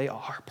better. They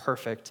are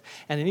perfect.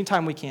 And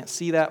anytime we can't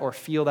see that or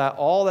feel that,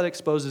 all that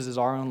exposes is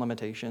our own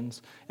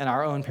limitations and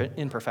our own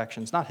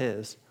imperfections, not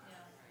his.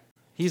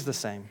 He's the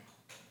same.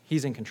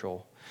 He's in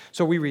control.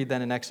 So we read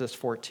then in Exodus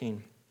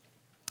 14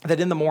 that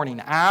in the morning,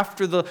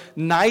 after the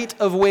night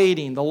of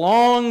waiting, the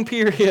long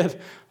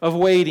period of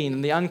waiting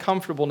and the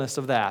uncomfortableness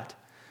of that,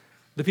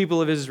 the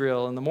people of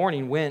Israel in the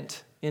morning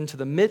went into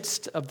the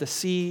midst of the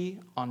sea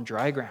on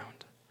dry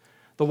ground,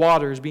 the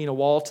waters being a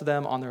wall to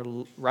them on their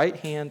right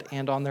hand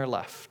and on their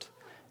left.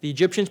 The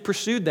Egyptians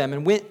pursued them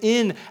and went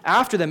in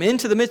after them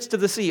into the midst of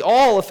the sea,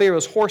 all of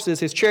Pharaoh's horses,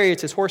 his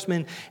chariots, his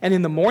horsemen, and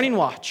in the morning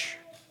watch,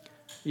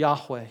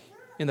 Yahweh,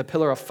 in the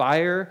pillar of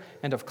fire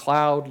and of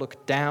cloud,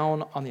 looked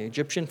down on the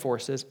Egyptian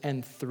forces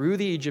and threw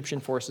the Egyptian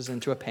forces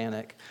into a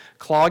panic,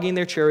 clogging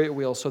their chariot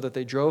wheels so that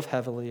they drove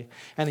heavily.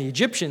 And the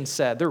Egyptians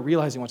said, they're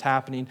realizing what's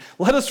happening,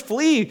 "Let us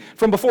flee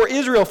from before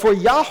Israel, for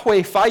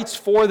Yahweh fights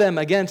for them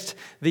against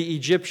the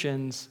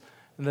Egyptians."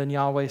 And then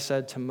Yahweh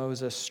said to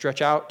Moses,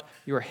 "Stretch out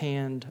your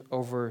hand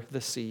over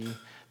the sea,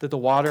 that the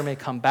water may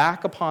come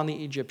back upon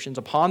the Egyptians,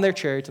 upon their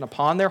chariots, and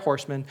upon their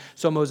horsemen."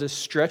 So Moses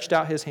stretched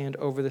out his hand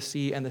over the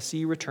sea, and the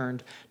sea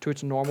returned to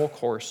its normal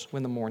course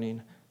when the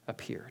morning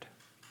appeared.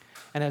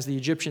 And as the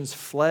Egyptians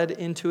fled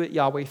into it,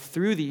 Yahweh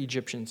threw the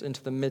Egyptians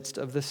into the midst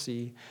of the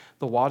sea.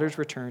 The waters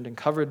returned and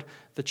covered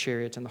the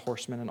chariots and the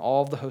horsemen and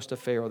all of the host of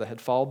Pharaoh that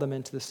had followed them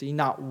into the sea.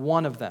 Not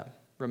one of them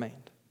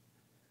remained.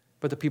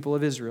 But the people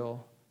of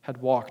Israel had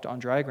walked on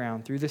dry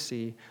ground through the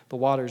sea, the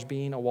waters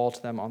being a wall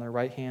to them on their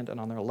right hand and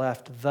on their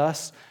left.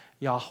 Thus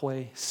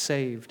Yahweh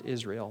saved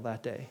Israel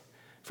that day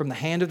from the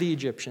hand of the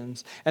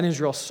Egyptians. And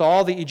Israel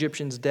saw the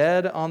Egyptians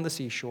dead on the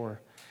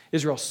seashore.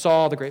 Israel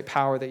saw the great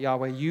power that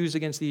Yahweh used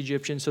against the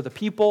Egyptians. So the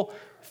people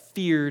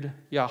feared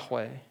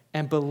Yahweh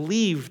and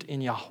believed in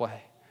Yahweh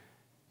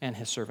and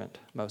his servant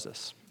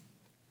Moses.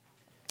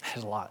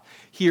 There's a lot.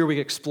 Here we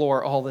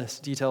explore all this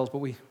details, but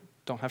we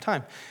don't have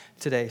time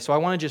today. So I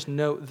want to just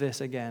note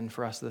this again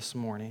for us this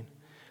morning.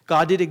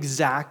 God did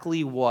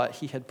exactly what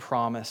he had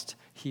promised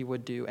he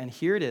would do. And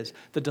here it is.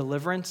 The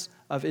deliverance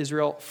of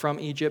Israel from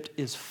Egypt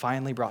is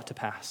finally brought to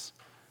pass.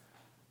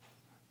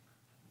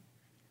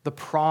 The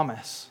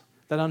promise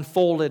that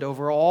unfolded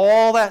over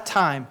all that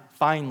time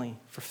finally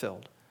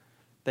fulfilled.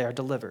 They are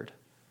delivered.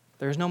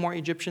 There is no more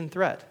Egyptian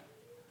threat.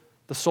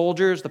 The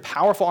soldiers, the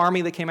powerful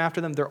army that came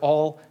after them, they're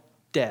all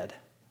dead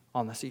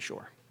on the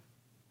seashore.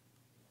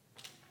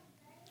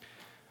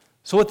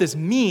 So what this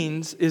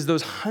means is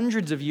those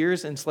hundreds of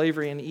years in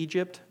slavery in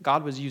Egypt,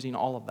 God was using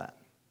all of that.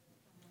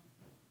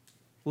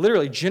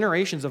 Literally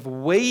generations of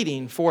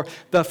waiting for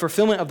the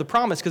fulfillment of the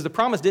promise, because the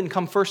promise didn't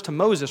come first to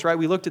Moses, right?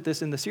 We looked at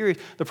this in the series.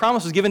 The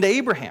promise was given to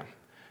Abraham.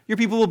 Your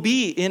people will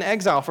be in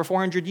exile for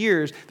 400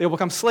 years. They will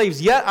become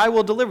slaves, yet I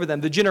will deliver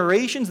them. The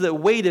generations that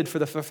waited for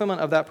the fulfillment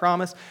of that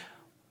promise,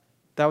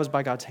 that was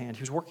by God's hand.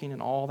 He was working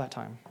in all that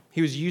time.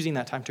 He was using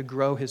that time to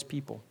grow his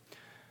people.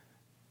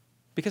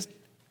 Because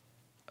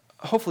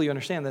hopefully you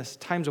understand this,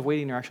 times of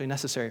waiting are actually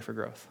necessary for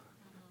growth.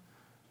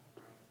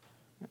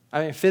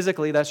 I mean,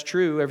 physically, that's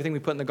true. Everything we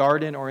put in the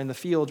garden or in the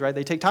fields, right?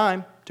 They take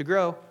time to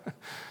grow.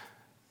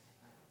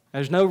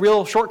 There's no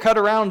real shortcut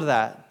around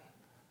that.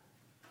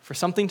 For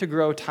something to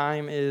grow,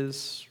 time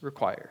is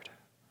required.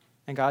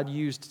 And God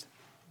used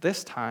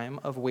this time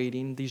of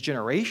waiting, these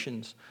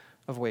generations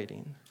of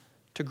waiting,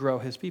 to grow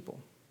his people.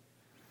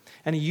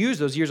 And he used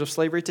those years of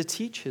slavery to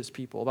teach his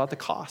people about the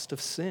cost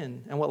of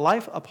sin and what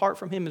life apart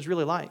from him is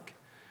really like.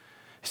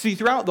 See,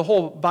 throughout the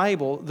whole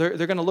Bible, they're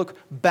going to look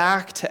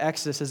back to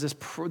Exodus as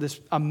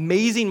this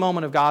amazing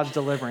moment of God's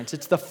deliverance.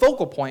 It's the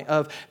focal point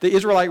of the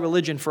Israelite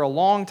religion for a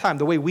long time.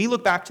 The way we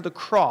look back to the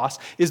cross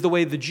is the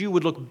way the Jew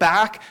would look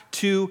back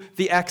to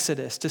the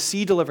Exodus, to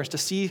see deliverance, to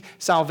see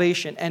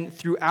salvation. And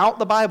throughout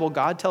the Bible,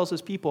 God tells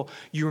his people,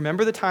 you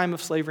remember the time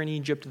of slavery in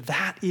Egypt?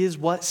 That is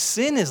what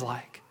sin is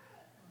like.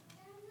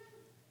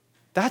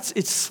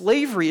 It's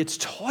slavery, it's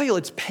toil,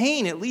 it's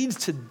pain, it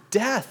leads to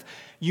death.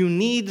 You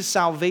need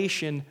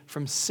salvation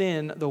from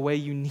sin the way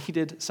you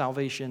needed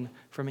salvation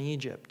from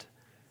Egypt.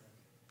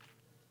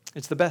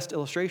 It's the best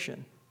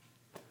illustration.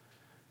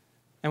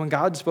 And when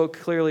God spoke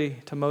clearly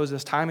to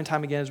Moses time and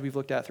time again, as we've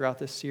looked at throughout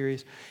this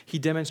series, he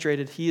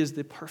demonstrated he is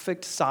the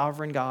perfect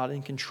sovereign God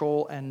in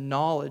control and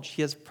knowledge.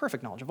 He has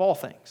perfect knowledge of all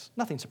things.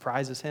 Nothing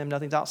surprises him.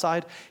 Nothing's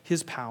outside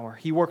his power.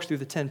 He works through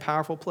the 10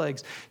 powerful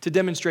plagues to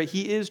demonstrate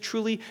he is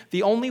truly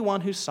the only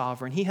one who's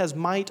sovereign. He has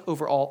might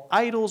over all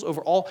idols,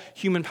 over all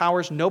human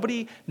powers.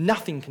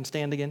 Nothing can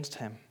stand against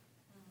him.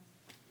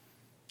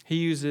 He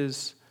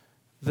uses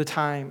the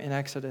time in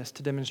Exodus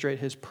to demonstrate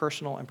his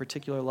personal and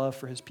particular love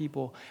for his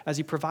people as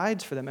he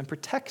provides for them and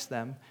protects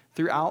them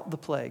throughout the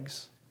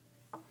plagues.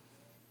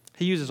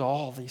 He uses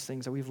all these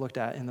things that we've looked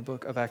at in the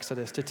book of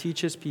Exodus to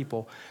teach his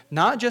people,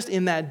 not just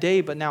in that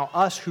day, but now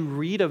us who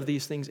read of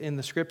these things in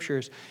the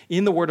scriptures,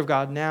 in the word of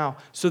God now,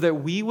 so that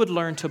we would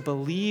learn to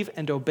believe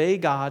and obey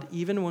God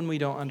even when we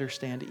don't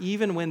understand,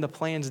 even when the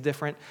plan's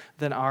different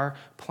than our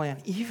plan,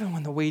 even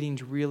when the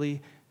waiting's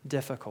really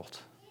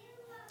difficult.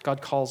 God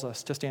calls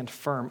us to stand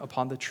firm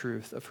upon the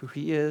truth of who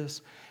he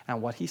is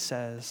and what he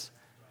says,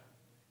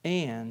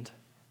 and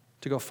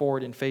to go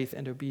forward in faith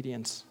and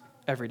obedience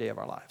every day of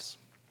our lives.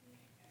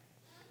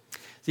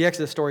 The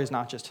Exodus story is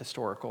not just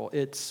historical,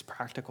 it's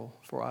practical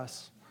for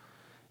us.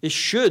 It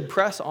should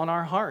press on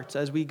our hearts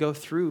as we go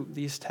through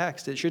these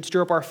texts. It should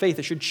stir up our faith.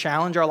 It should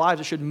challenge our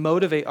lives. It should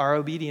motivate our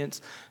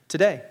obedience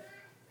today.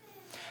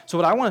 So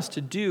what I want us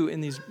to do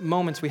in these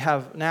moments we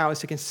have now is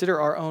to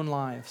consider our own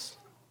lives.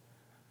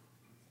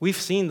 We've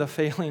seen the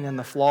failing and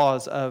the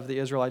flaws of the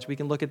Israelites. We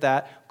can look at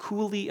that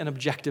coolly and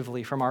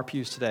objectively from our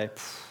pews today.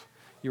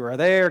 You were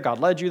there, God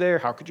led you there,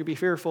 how could you be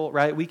fearful,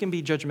 right? We can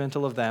be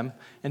judgmental of them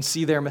and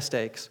see their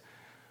mistakes.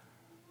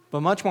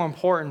 But much more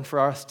important for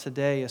us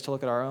today is to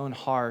look at our own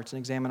hearts and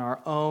examine our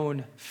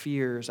own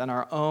fears and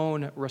our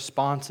own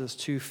responses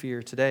to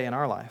fear today in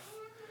our life.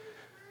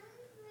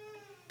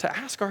 To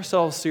ask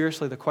ourselves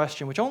seriously the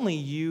question, which only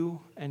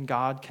you and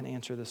God can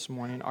answer this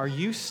morning, are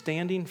you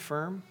standing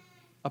firm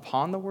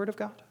upon the word of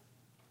God?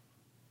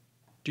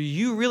 Do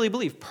you really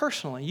believe?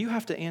 Personally, you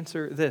have to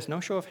answer this. No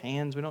show of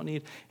hands. We don't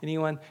need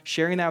anyone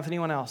sharing that with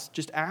anyone else.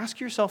 Just ask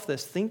yourself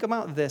this. Think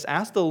about this.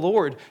 Ask the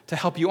Lord to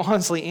help you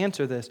honestly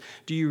answer this.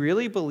 Do you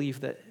really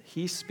believe that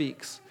he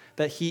speaks,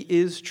 that he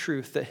is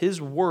truth, that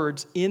his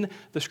words in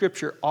the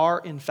scripture are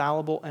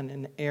infallible and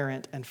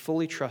inerrant and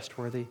fully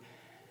trustworthy?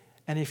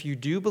 And if you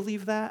do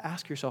believe that,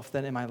 ask yourself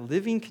then, am I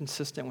living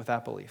consistent with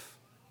that belief?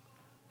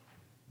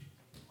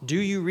 Do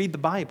you read the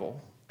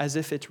Bible as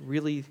if it's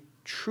really,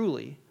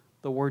 truly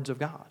the words of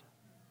God?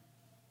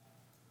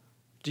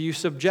 Do you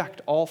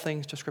subject all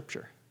things to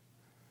Scripture?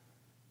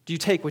 Do you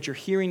take what you're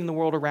hearing in the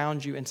world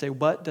around you and say,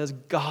 what does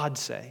God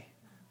say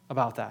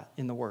about that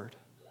in the Word?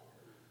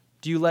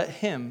 Do you let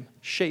him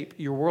shape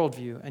your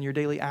worldview and your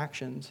daily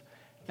actions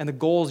and the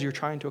goals you're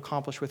trying to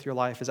accomplish with your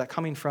life? Is that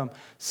coming from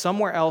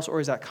somewhere else, or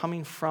is that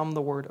coming from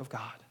the Word of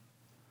God?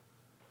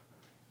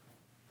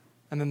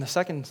 And then the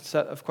second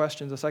set of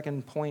questions, the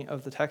second point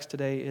of the text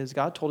today is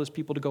God told his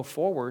people to go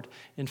forward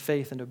in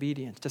faith and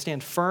obedience, to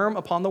stand firm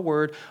upon the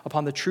word,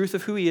 upon the truth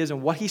of who he is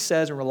and what he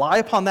says, and rely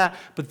upon that,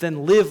 but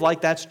then live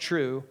like that's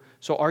true.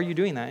 So are you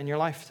doing that in your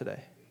life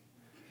today?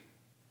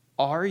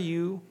 Are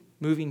you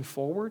moving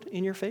forward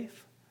in your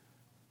faith?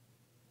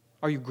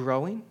 Are you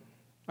growing?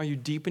 Are you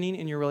deepening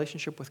in your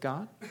relationship with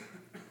God?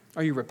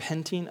 Are you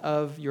repenting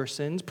of your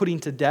sins, putting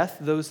to death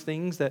those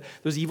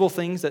evil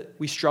things that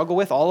we struggle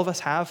with? All of us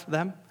have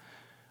them.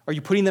 Are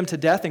you putting them to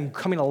death and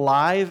coming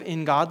alive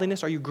in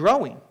godliness? Are you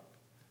growing?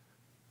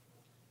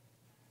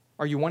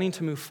 Are you wanting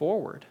to move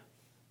forward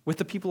with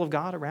the people of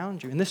God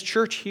around you? In this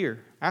church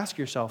here, ask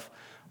yourself,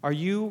 are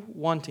you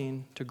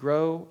wanting to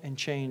grow and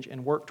change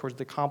and work towards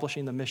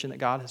accomplishing the mission that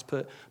God has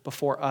put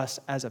before us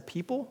as a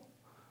people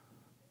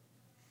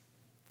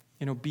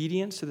in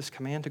obedience to this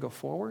command to go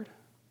forward?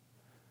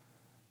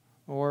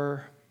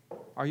 Or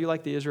are you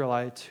like the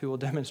Israelites who will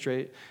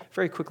demonstrate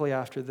very quickly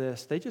after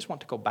this, they just want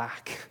to go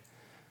back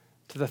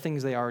to the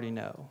things they already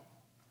know?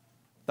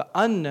 The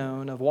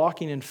unknown of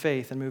walking in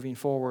faith and moving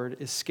forward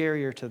is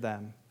scarier to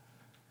them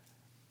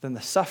than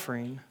the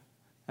suffering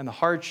and the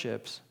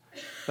hardships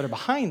that are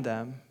behind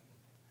them,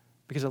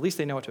 because at least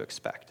they know what to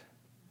expect.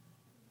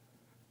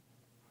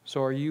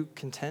 So are you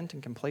content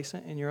and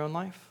complacent in your own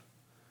life?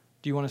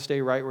 Do you want to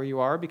stay right where you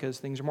are because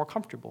things are more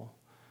comfortable,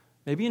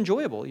 maybe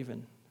enjoyable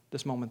even,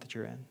 this moment that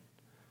you're in?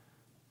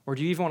 Or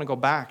do you even want to go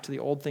back to the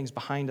old things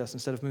behind us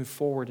instead of move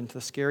forward into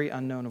the scary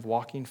unknown of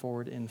walking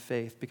forward in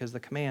faith? Because the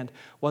command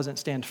wasn't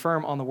stand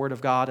firm on the word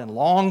of God and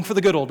long for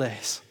the good old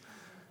days.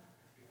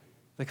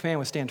 The command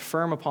was stand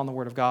firm upon the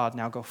word of God,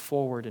 now go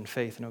forward in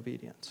faith and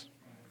obedience.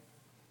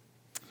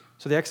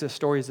 So the Exodus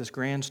story is this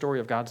grand story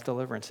of God's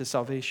deliverance, his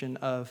salvation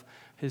of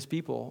his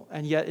people.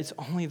 And yet it's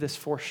only this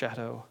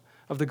foreshadow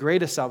of the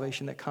greatest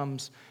salvation that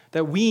comes,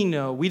 that we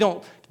know. We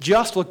don't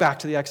just look back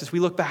to the Exodus. We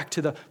look back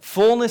to the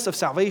fullness of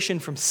salvation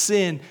from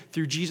sin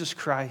through Jesus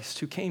Christ,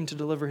 who came to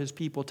deliver his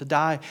people, to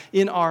die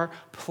in our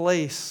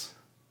place,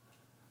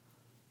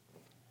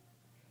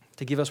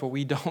 to give us what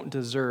we don't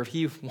deserve.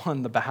 He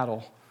won the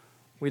battle.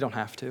 We don't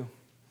have to.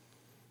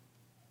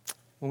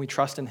 When we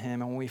trust in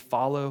him and when we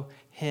follow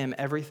him,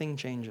 everything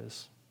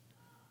changes.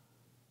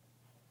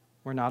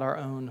 We're not our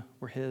own,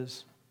 we're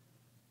his.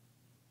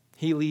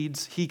 He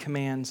leads, he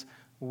commands.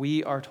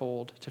 We are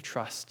told to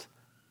trust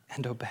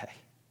and obey.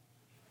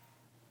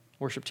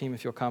 Worship team,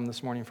 if you'll come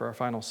this morning for our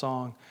final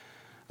song.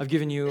 I've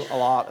given you a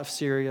lot of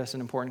serious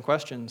and important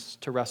questions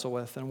to wrestle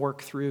with and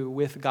work through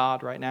with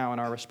God right now in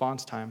our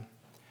response time.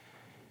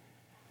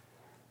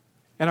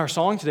 And our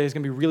song today is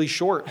going to be really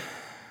short,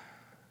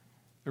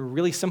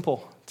 really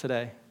simple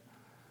today.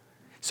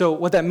 So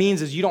what that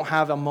means is you don't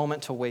have a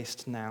moment to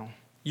waste now.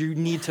 You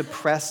need to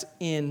press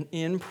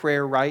in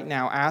prayer right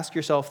now. Ask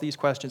yourself these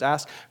questions.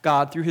 Ask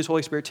God through his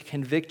Holy Spirit to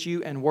convict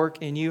you and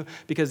work in you,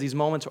 because these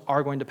moments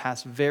are going to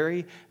pass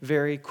very,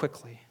 very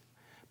quickly.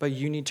 But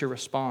you need to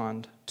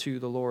respond to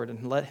the Lord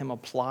and let him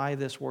apply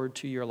this word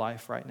to your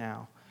life right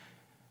now.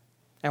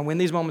 And when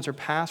these moments are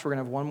past, we're going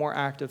to have one more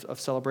act of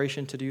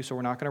celebration to do, so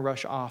we're not going to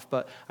rush off.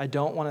 But I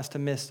don't want us to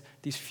miss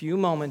these few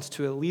moments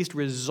to at least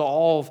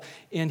resolve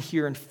in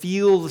here and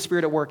feel the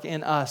Spirit at work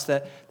in us,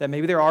 that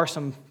maybe there are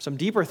some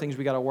deeper things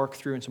we got to work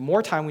through and some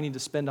more time we need to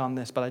spend on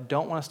this. But I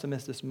don't want us to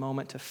miss this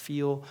moment to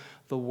feel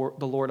the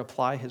Lord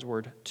apply his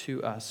word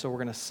to us. So we're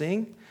going to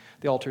sing.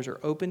 The altars are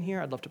open here.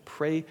 I'd love to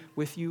pray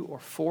with you or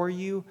for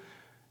you.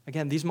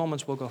 Again, these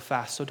moments will go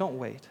fast, so don't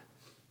wait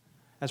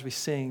as we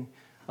sing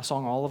a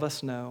song all of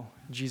us know,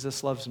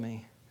 Jesus Loves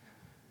Me.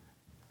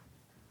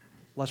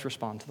 Let's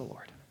respond to the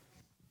Lord.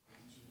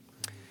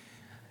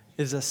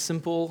 It is a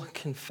simple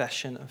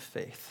confession of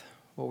faith,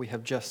 what we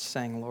have just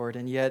sang, Lord,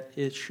 and yet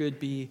it should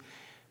be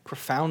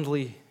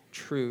profoundly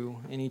true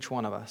in each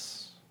one of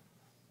us.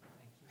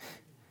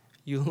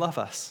 You love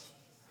us.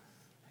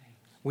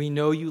 We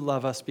know you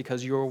love us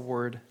because your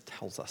word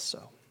tells us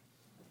so.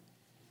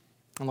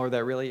 And Lord,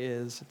 that really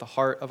is at the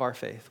heart of our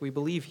faith. We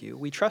believe you.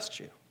 We trust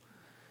you.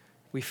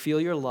 We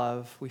feel your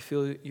love. We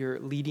feel your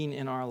leading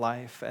in our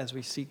life as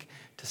we seek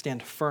to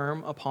stand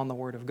firm upon the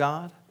word of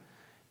God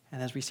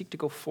and as we seek to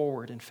go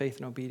forward in faith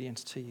and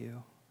obedience to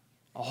you,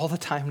 all the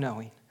time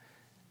knowing,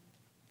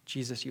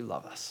 Jesus, you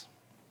love us.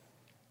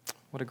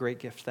 What a great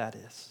gift that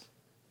is.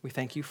 We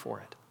thank you for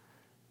it.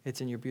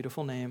 It's in your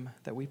beautiful name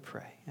that we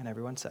pray. And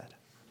everyone said,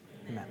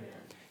 Amen.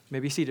 You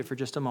may be seated for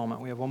just a moment.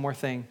 We have one more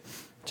thing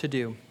to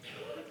do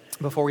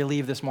before we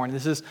leave this morning.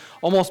 This has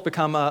almost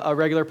become a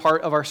regular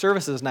part of our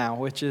services now,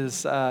 which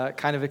is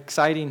kind of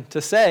exciting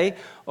to say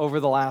over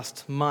the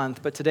last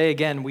month. But today,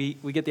 again, we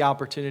get the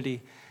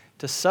opportunity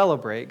to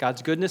celebrate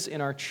God's goodness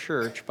in our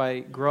church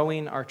by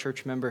growing our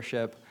church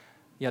membership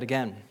yet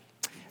again.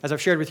 As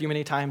I've shared with you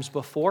many times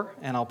before,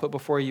 and I'll put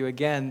before you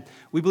again,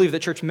 we believe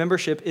that church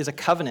membership is a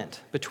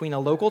covenant between a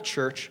local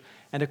church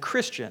and a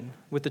Christian,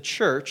 with the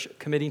church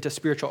committing to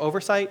spiritual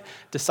oversight,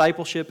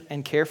 discipleship,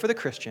 and care for the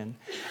Christian,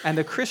 and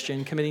the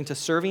Christian committing to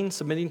serving,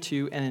 submitting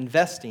to, and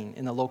investing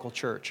in the local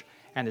church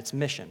and its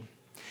mission.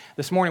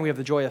 This morning we have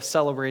the joy of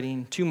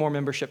celebrating 2 more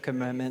membership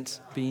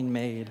commitments being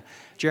made.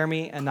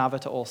 Jeremy and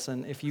Navita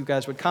Olson, if you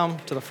guys would come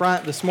to the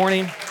front this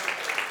morning.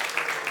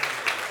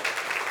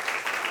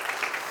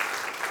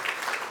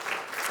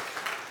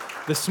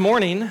 This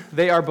morning,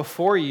 they are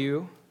before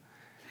you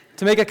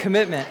to make a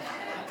commitment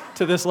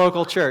to this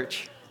local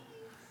church.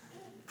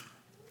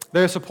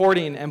 They're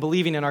supporting and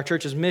believing in our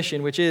church's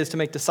mission, which is to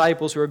make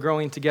disciples who are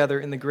growing together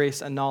in the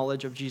grace and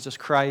knowledge of Jesus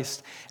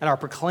Christ and are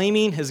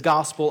proclaiming his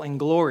gospel and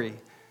glory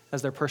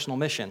as their personal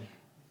mission.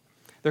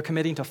 They're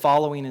committing to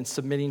following and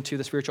submitting to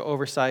the spiritual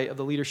oversight of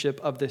the leadership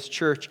of this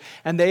church,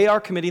 and they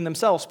are committing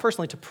themselves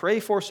personally to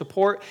pray for,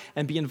 support,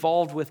 and be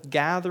involved with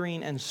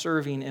gathering and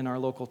serving in our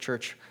local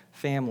church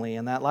family.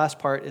 And that last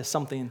part is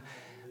something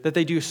that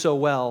they do so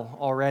well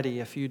already.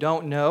 If you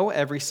don't know,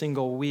 every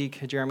single week,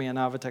 Jeremy and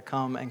Navita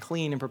come and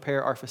clean and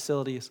prepare our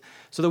facilities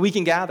so that we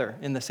can gather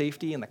in the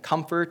safety and the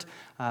comfort.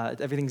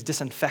 Everything's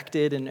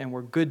disinfected and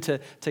we're good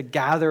to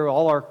gather.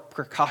 All our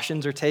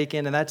precautions are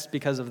taken, and that's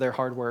because of their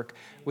hard work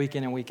week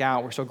in and week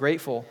out. We're so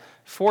grateful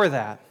for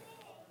that.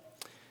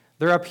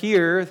 They're up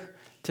here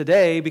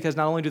today because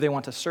not only do they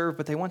want to serve,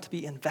 but they want to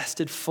be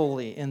invested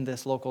fully in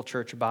this local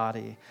church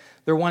body.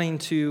 They're wanting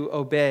to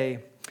obey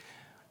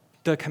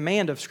the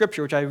command of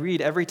Scripture, which I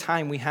read every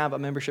time we have a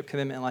membership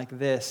commitment like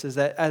this, is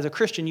that as a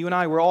Christian, you and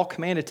I, we're all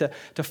commanded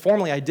to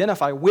formally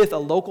identify with a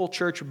local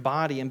church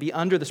body and be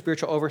under the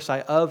spiritual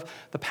oversight of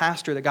the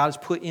pastor that God has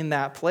put in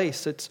that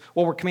place. It's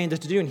what we're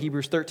commanded to do in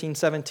Hebrews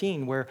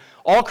 13:17, where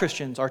all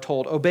Christians are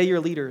told, obey your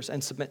leaders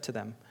and submit to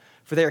them,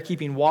 for they are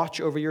keeping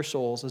watch over your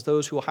souls as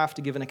those who will have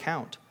to give an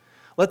account.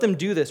 Let them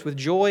do this with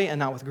joy and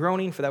not with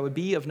groaning, for that would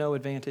be of no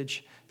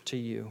advantage to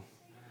you.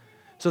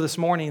 So this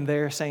morning,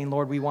 they're saying,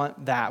 Lord, we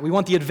want that. We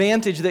want the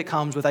advantage that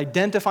comes with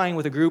identifying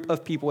with a group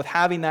of people, with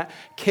having that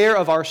care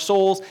of our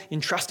souls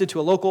entrusted to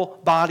a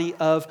local body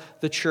of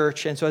the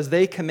church. And so as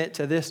they commit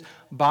to this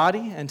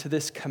body and to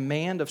this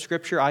command of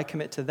Scripture, I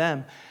commit to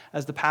them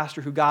as the pastor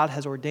who God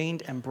has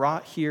ordained and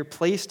brought here,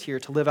 placed here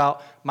to live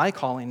out my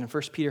calling in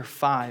 1 Peter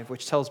 5,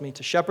 which tells me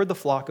to shepherd the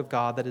flock of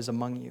God that is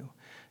among you,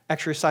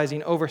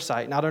 exercising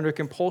oversight, not under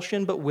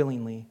compulsion, but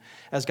willingly,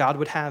 as God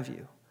would have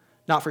you,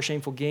 not for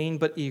shameful gain,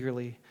 but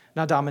eagerly,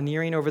 not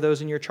domineering over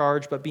those in your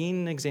charge, but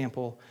being an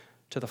example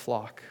to the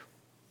flock.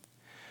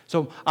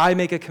 So I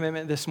make a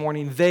commitment this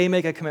morning, they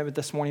make a commitment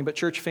this morning, but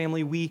church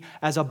family, we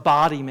as a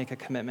body make a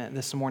commitment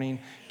this morning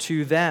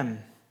to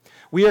them.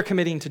 We are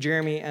committing to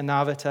Jeremy and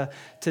Navita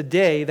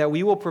today that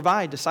we will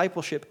provide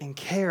discipleship and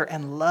care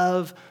and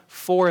love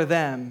for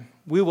them.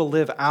 We will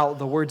live out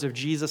the words of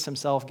Jesus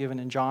himself given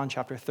in John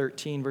chapter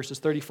 13, verses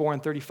 34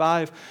 and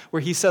 35,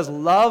 where he says,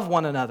 love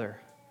one another.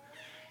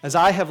 As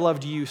I have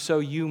loved you, so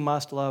you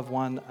must love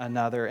one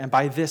another. And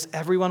by this,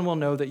 everyone will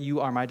know that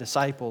you are my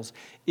disciples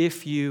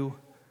if you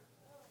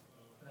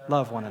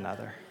love one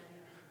another.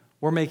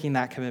 We're making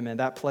that commitment,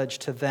 that pledge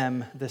to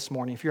them this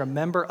morning. If you're a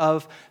member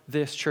of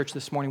this church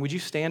this morning, would you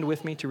stand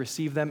with me to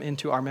receive them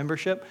into our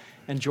membership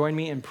and join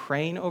me in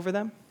praying over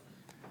them?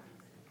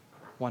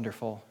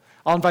 Wonderful.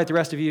 I'll invite the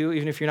rest of you,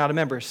 even if you're not a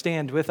member,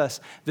 stand with us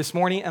this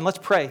morning and let's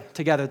pray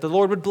together. The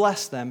Lord would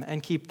bless them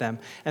and keep them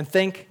and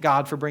thank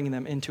God for bringing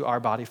them into our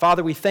body.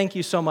 Father, we thank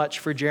you so much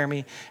for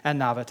Jeremy and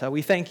Navita.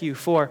 We thank you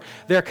for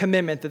their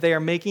commitment that they are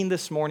making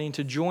this morning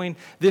to join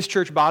this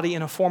church body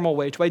in a formal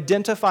way, to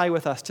identify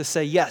with us, to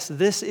say, yes,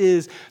 this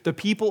is the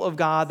people of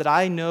God that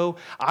I know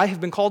I have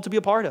been called to be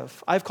a part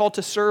of. I've called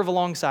to serve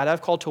alongside.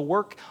 I've called to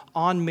work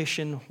on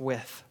mission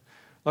with.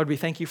 Lord, we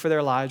thank you for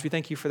their lives. We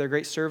thank you for their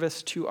great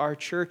service to our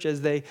church as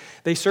they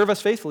serve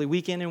us faithfully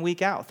week in and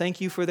week out. Thank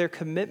you for their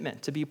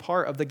commitment to be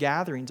part of the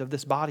gatherings of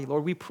this body.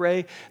 Lord, we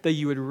pray that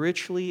you would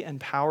richly and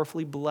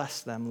powerfully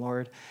bless them,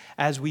 Lord,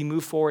 as we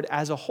move forward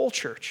as a whole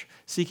church,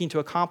 seeking to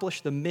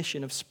accomplish the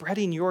mission of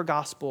spreading your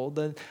gospel,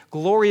 the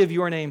glory of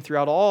your name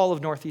throughout all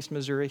of Northeast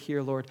Missouri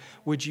here, Lord.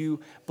 Would you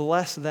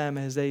bless them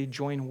as they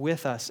join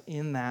with us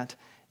in that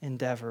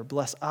endeavor.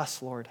 Bless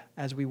us, Lord,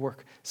 as we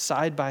work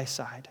side by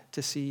side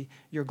to see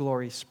your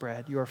glory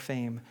spread, your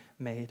fame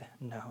made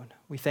known.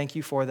 We thank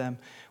you for them.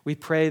 We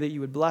pray that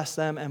you would bless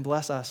them and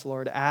bless us,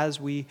 Lord, as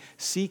we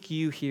seek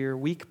you here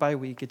week by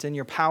week. It's in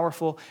your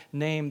powerful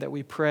name that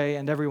we pray.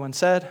 And everyone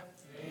said,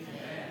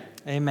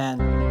 Amen.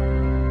 Amen.